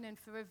pain, and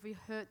for every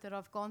hurt that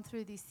I've gone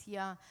through this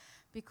year,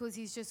 because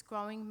he's just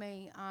growing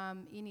me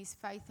in his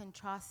faith and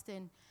trust.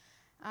 And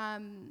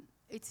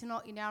it's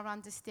not in our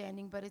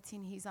understanding, but it's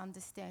in his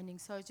understanding.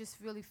 So I just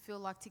really feel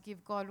like to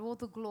give God all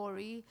the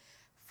glory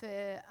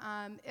for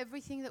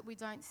everything that we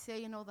don't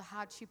see and all the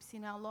hardships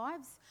in our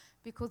lives,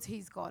 because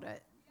he's got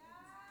it.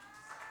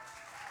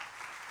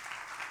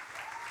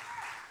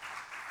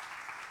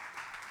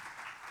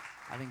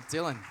 I think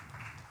Dylan.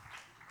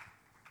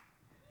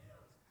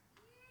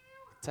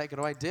 Take it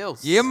away,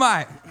 Dills. Yeah,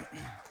 mate.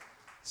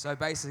 So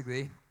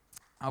basically,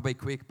 I'll be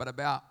quick, but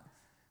about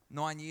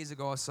 9 years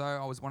ago or so,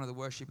 I was one of the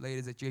worship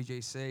leaders at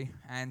GGC,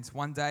 and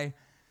one day,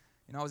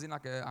 I was in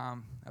like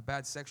a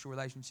bad sexual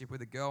relationship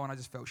with a girl, and I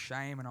just felt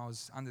shame, and I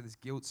was under this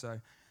guilt. So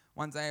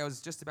one day I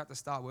was just about to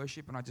start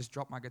worship, and I just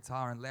dropped my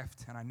guitar and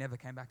left, and I never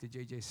came back to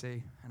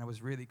GGC, and I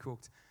was really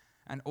cooked.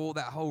 And all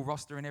that whole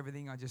roster and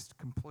everything, I just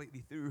completely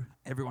threw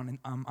everyone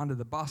under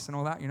the bus and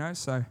all that,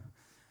 So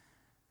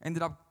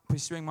ended up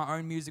pursuing my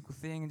own musical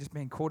thing and just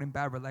being caught in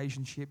bad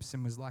relationships,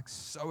 and was like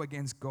so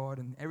against God.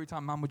 And every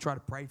time Mum would try to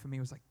pray for me,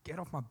 it was like, "Get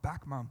off my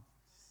back, Mum."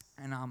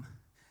 And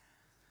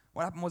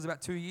what happened was,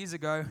 about 2 years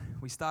ago,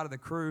 we started the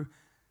crew,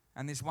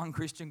 and this one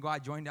Christian guy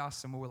joined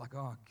us, and we were like,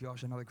 "Oh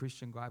gosh, another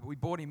Christian guy." But we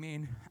brought him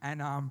in,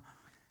 and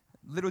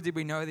little did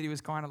we know that he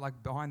was kind of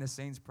like behind the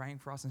scenes praying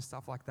for us and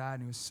stuff like that.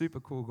 And he was a super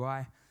cool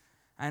guy.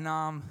 And,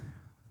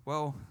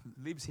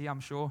 Lib's here,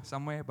 I'm sure,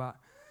 somewhere, but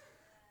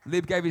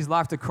Lib gave his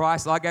life to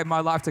Christ. I gave my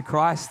life to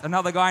Christ.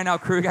 Another guy in our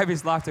crew gave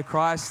his life to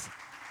Christ.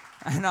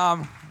 And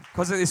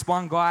because of this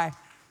one guy,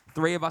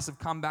 3 of us have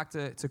come back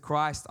to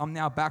Christ. I'm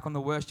now back on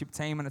the worship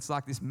team, and it's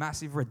like this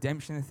massive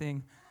redemption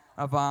thing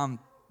of, I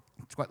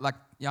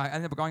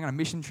ended up going on a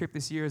mission trip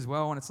this year as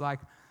well, and it's like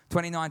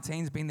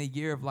 2019's been the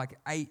year of like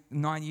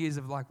 8-9 years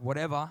of like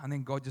whatever, and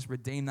then God just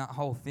redeemed that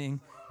whole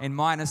thing in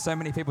mine and so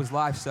many people's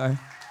lives. So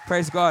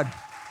praise God.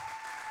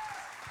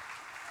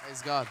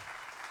 Praise God.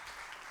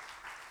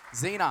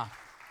 Zena.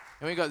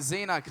 And we got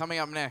Zena coming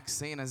up next.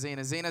 Zena.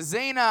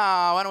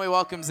 Why don't we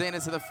welcome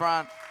Zena to the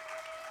front?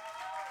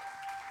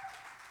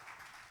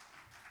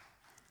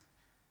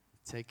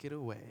 Take it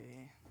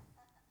away.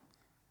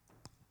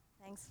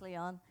 Thanks,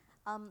 Leon.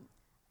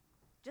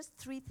 Just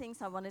 3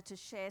 things I wanted to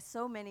share.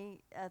 So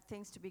many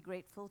things to be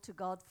grateful to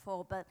God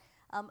for. But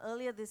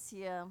earlier this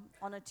year,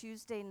 on a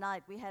Tuesday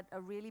night, we had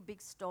a really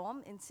big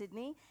storm in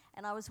Sydney.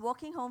 And I was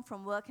walking home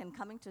from work and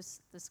coming to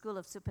the School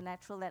of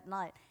Supernatural that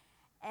night.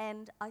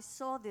 And I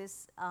saw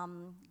this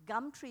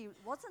gum tree. It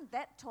wasn't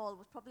that tall. It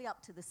was probably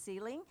up to the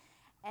ceiling.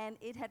 And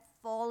it had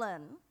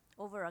fallen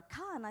over a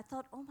car. And I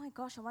thought, oh my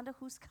gosh, I wonder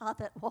whose car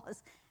that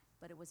was.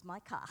 But it was my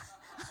car.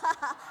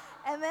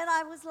 And then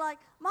I was like,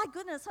 my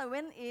goodness, I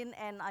went in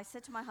and I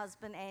said to my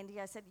husband,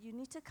 Andy, I said, you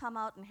need to come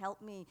out and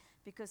help me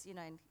because,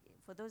 and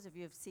for those of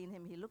you who have seen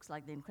him, he looks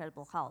like the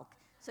Incredible Hulk.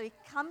 So he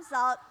comes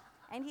out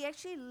and he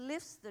actually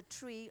lifts the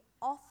tree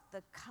off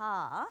the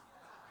car,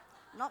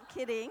 not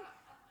kidding,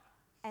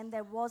 and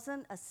there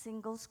wasn't a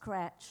single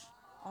scratch.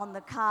 on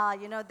the car.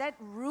 You know, that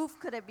roof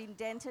could have been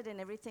dented and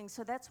everything.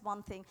 So that's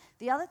one thing.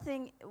 The other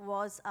thing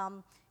was,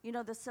 you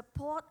know, the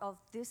support of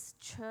this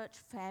church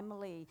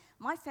family.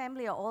 My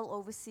family are all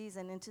overseas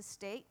and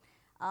interstate.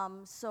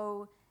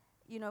 So,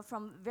 you know,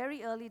 from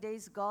very early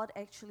days, God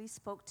actually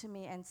spoke to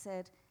me and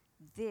said,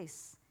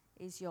 this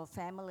is your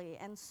family.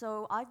 And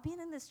so I've been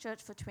in this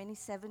church for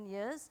 27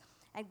 years,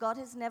 and God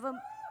has never,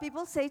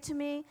 people say to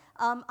me,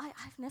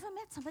 I've never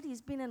met somebody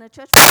who's been in a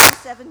church for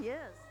 27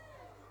 years.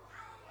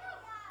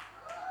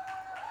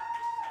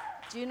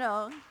 Do you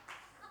know,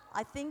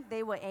 I think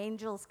they were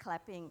angels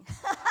clapping.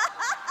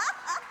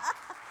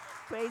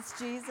 Praise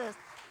Jesus.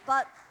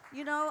 But,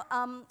 you know,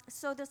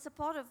 so the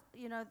support of,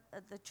 you know,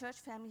 the church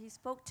family, he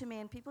spoke to me,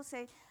 and people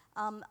say,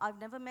 I've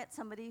never met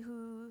somebody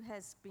who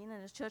has been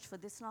in a church for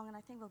this long, and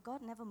I think, well,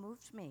 God never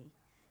moved me.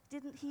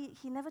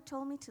 He never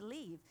told me to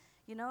leave,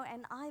 you know,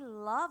 and I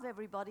love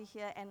everybody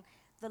here, and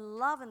the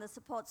love and the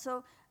support.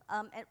 So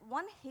at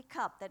one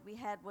hiccup that we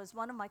had was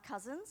one of my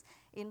cousins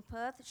in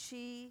Perth.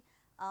 She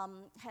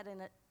had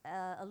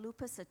a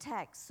lupus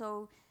attack.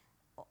 So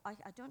I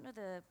don't know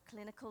the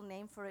clinical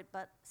name for it,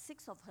 but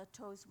 6 of her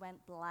toes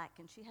went black,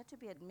 and she had to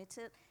be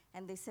admitted,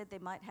 and they said they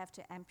might have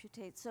to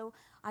amputate. So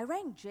I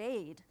rang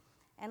Jade,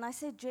 and I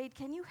said, Jade,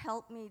 can you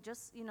help me?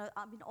 Just, you know,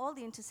 I mean, all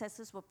the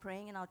intercessors were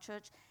praying in our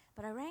church,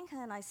 but I rang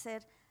her and I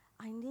said,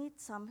 I need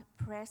some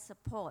prayer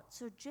support.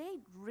 So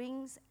Jade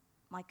rings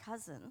my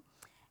cousin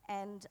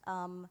and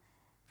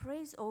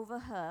prays over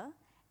her,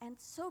 and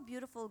so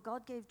beautiful,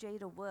 God gave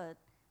Jade a word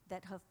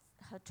that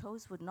her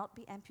toes would not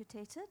be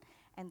amputated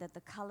and that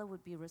the color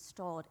would be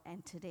restored.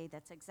 And today,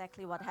 that's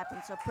exactly what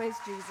happened. So praise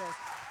Jesus.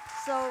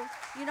 So,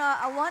 you know,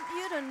 I want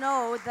you to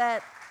know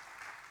that,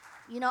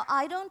 you know,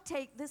 I don't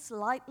take this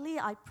lightly.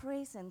 I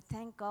praise and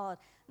thank God,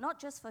 not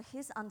just for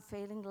his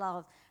unfailing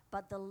love,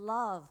 but the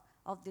love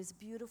of this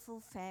beautiful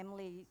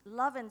family,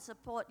 love and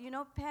support. You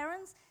know,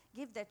 parents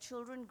give their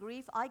children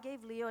grief. I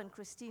gave Leo and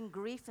Christine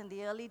grief in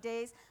the early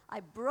days. I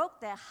broke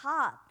their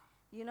heart,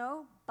 you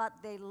know, but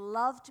they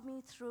loved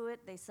me through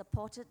it. They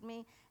supported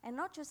me. And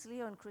not just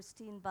Leo and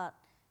Christine, but,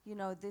 you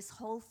know, this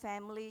whole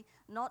family,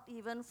 not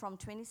even from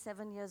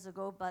 27 years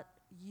ago, but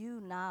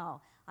you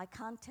now. I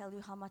can't tell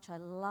you how much I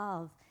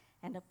love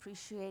and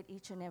appreciate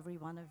each and every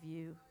one of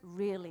you.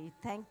 Really,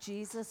 thank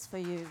Jesus for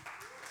you.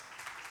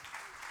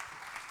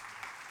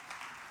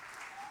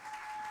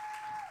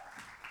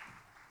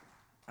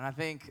 And I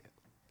think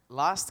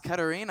last,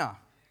 Katarina.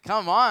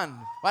 Come on.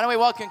 Why don't we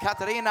welcome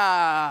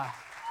Katarina?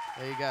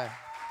 There you go.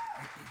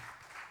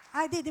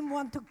 I didn't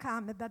want to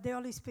come, but the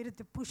Holy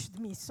Spirit pushed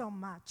me so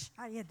much.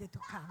 I had to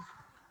come.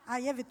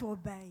 I have to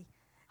obey.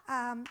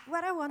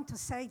 What I want to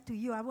say to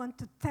you, I want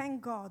to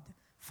thank God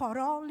for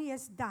all he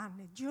has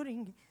done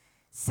during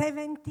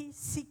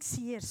 76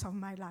 years of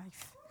my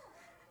life.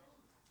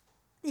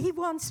 He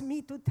wants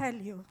me to tell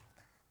you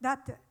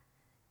that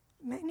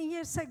many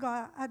years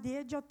ago, at the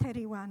age of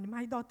 31,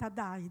 my daughter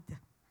died.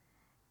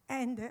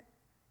 And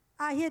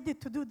I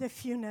had to do the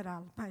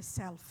funeral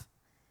myself.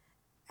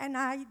 And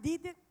I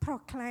did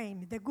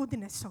proclaim the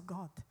goodness of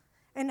God.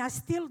 And I'm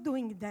still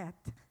doing that.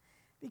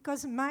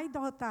 Because my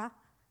daughter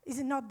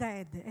is not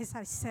dead, as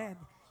I said.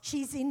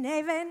 She's in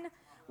heaven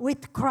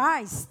with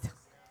Christ.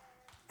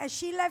 And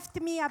she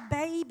left me a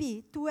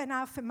baby,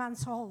 2.5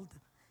 months old.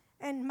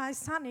 And my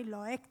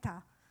son-in-law,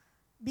 Hector,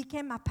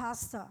 became a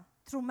pastor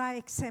through my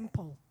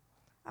example.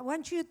 I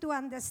want you to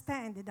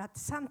understand that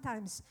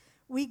sometimes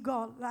we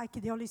go, like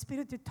the Holy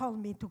Spirit told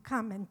me to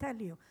come and tell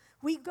you,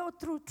 we go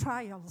through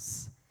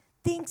trials,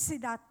 things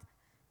that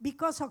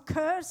because of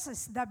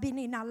curses that have been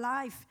in our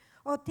life,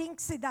 or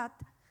things that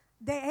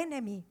the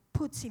enemy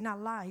puts in our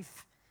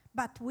life,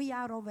 but we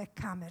are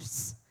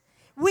overcomers.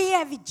 We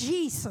have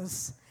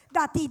Jesus,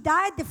 that he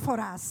died for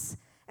us.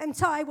 And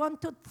so I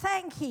want to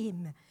thank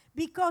him,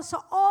 because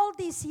all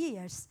these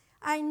years,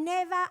 I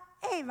never,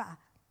 ever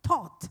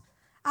thought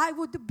I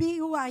would be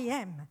who I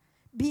am,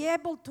 be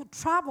able to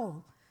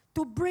travel,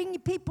 to bring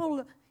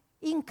people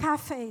in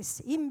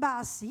cafes, in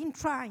bus, in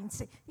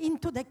trains,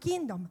 into the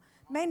kingdom.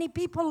 Many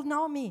people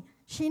know me.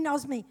 She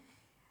knows me.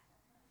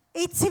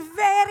 It's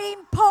very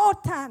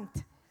important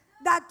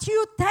that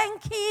you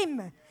thank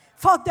him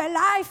for the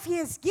life he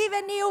has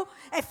given you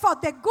and for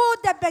the good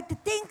and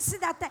bad things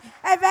that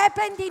have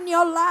happened in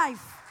your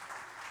life.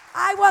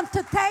 I want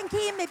to thank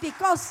him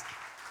because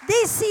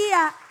this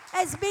year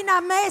has been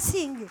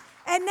amazing.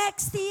 And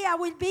next year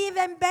will be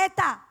even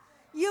better.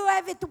 You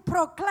have to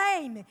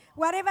proclaim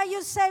whatever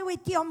you say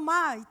with your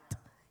mouth.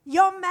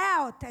 Your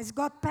mouth has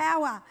got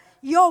power.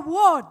 Your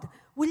word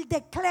will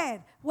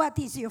declare what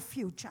is your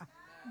future.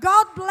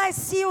 God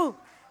bless you,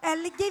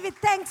 and give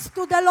thanks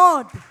to the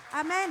Lord.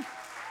 Amen.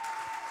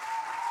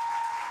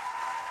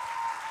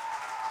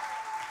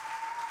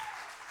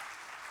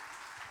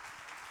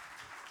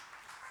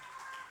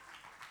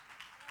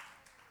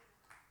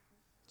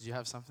 Did you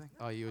have something?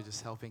 Oh, you were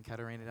just helping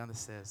Katarina down the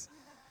stairs.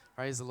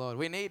 Praise the Lord.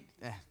 We need...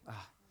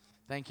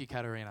 thank you,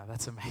 Katarina.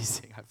 That's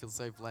amazing. I feel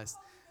so blessed.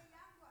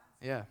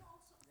 Yeah.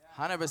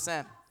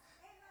 100%.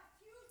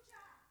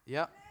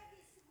 Yep.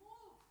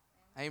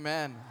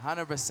 Amen.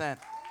 100%.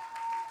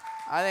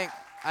 I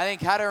think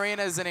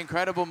Katarina is an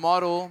incredible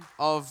model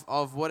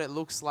of what it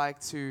looks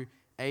like to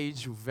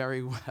age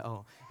very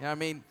well. You know what I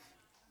mean?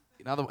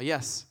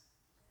 Yes.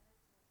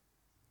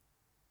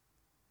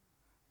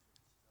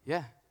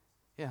 Yeah.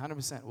 Yeah,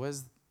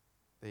 100%.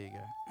 There you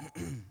go.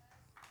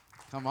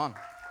 Come on.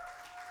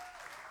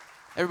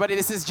 Everybody,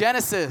 this is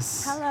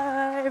Genesis.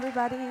 Hello,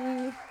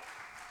 everybody.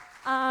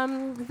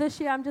 This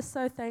year, I'm just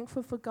so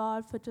thankful for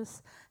God for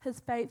just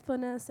His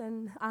faithfulness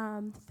and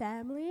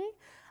family.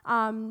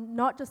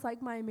 Not just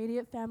like my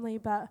immediate family,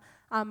 but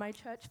my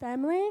church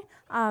family,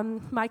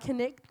 my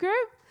Connect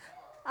group.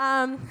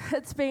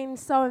 It's been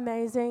so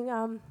amazing.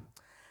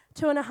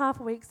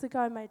 2.5 weeks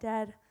ago, my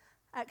dad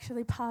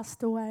actually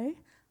passed away,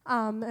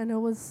 and it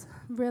was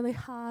really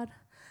hard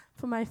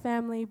for my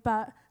family,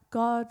 but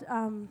God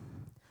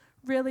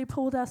really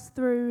pulled us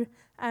through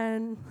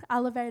and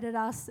elevated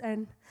us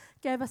and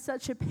gave us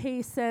such a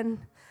peace and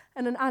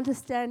an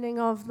understanding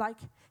of like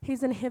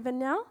He's in heaven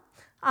now.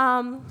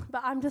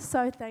 But I'm just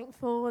so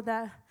thankful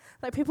that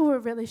like people were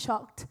really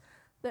shocked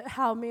that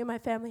how me and my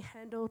family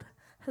handled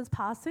his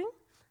passing.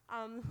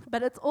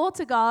 But it's all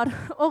to God,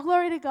 all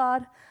glory to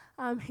God.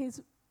 He's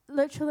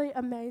literally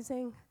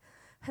amazing.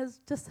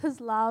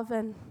 His love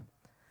and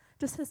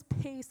just His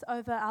peace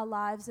over our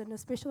lives, and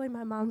especially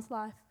my mum's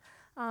life.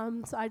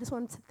 So I just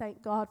wanted to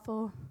thank God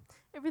for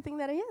everything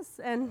that He is,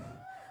 and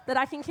that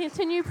I can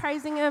continue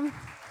praising Him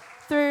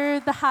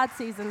through the hard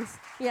seasons.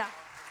 Yeah.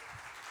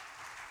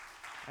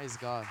 Praise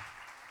God.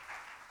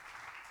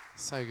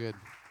 So good.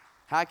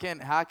 How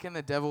can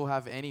the devil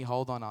have any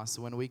hold on us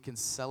when we can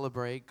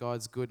celebrate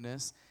God's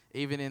goodness,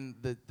 even in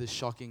the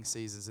shocking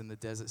seasons, in the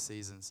desert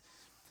seasons?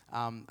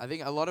 I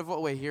think a lot of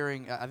what we're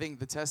hearing, I think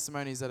the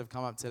testimonies that have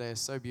come up today are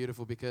so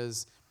beautiful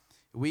because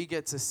we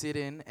get to sit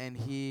in and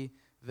hear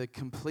the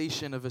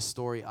completion of a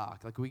story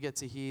arc. Like we get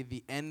to hear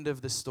the end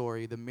of the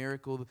story, the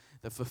miracle,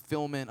 the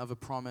fulfillment of a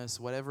promise,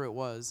 whatever it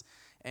was.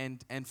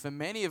 And for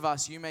many of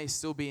us, you may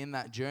still be in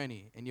that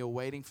journey and you're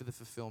waiting for the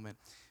fulfillment.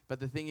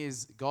 But the thing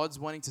is, God's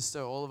wanting to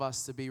stir all of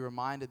us to be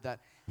reminded that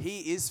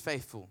He is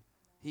faithful.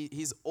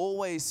 He's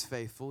always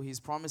faithful. His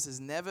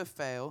promises never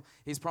fail.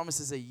 His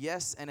promises are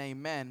yes and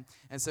amen.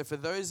 And so for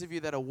those of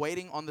you that are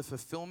waiting on the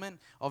fulfillment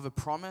of a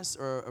promise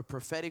or a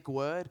prophetic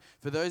word,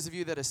 for those of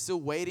you that are still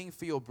waiting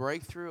for your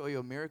breakthrough or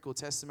your miracle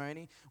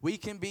testimony, we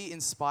can be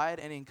inspired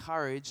and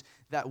encouraged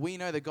that we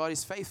know that God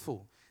is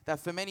faithful. That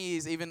for many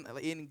years, even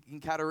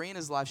in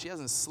Katarina's life, she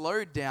hasn't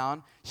slowed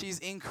down, she's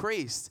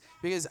increased.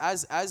 Because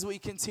as we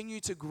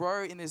continue to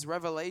grow in this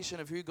revelation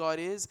of who God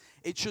is,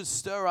 it should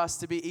stir us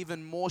to be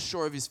even more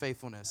sure of His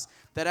faithfulness.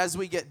 That as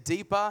we get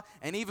deeper,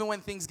 and even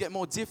when things get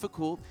more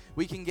difficult,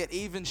 we can get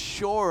even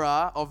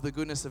surer of the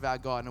goodness of our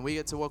God. And we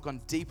get to walk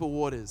on deeper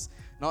waters.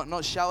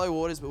 Not shallow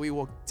waters, but we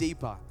walk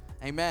deeper.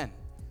 Amen.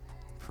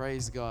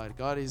 Praise God.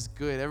 God is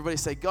good. Everybody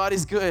say, God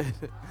is good.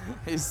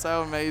 He's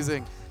so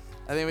amazing.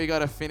 I think we got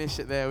to finish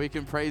it there. We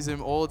can praise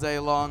Him all day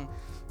long.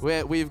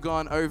 We've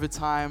gone over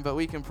time, but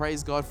we can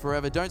praise God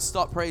forever. Don't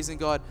stop praising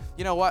God.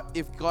 You know what?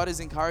 If God has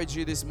encouraged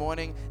you this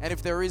morning, and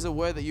if there is a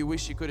word that you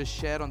wish you could have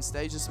shared on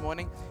stage this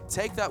morning,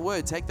 take that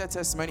word, take that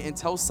testimony, and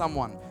tell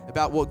someone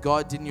about what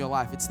God did in your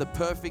life. It's the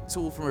perfect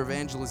tool for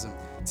evangelism.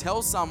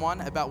 Tell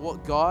someone about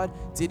what God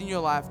did in your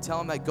life. Tell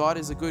them that God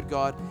is a good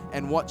God,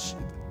 and watch.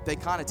 They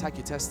can't attack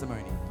your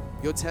testimony.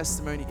 Your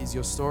testimony is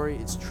your story,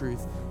 it's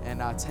truth, and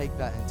take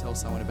that and tell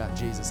someone about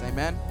Jesus.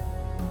 Amen?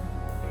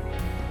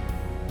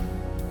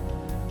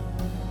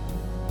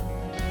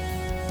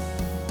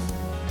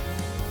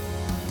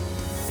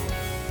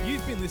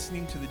 You've been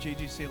listening to the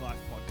GGC Life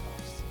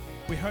podcast.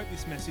 We hope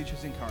this message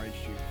has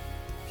encouraged you.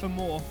 For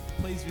more,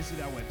 please visit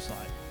our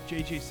website,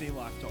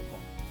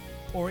 ggclife.com,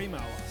 or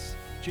email us,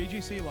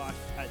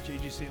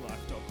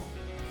 ggclife@ggclife.com.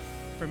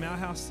 From our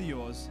house to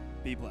yours,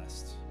 be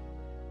blessed.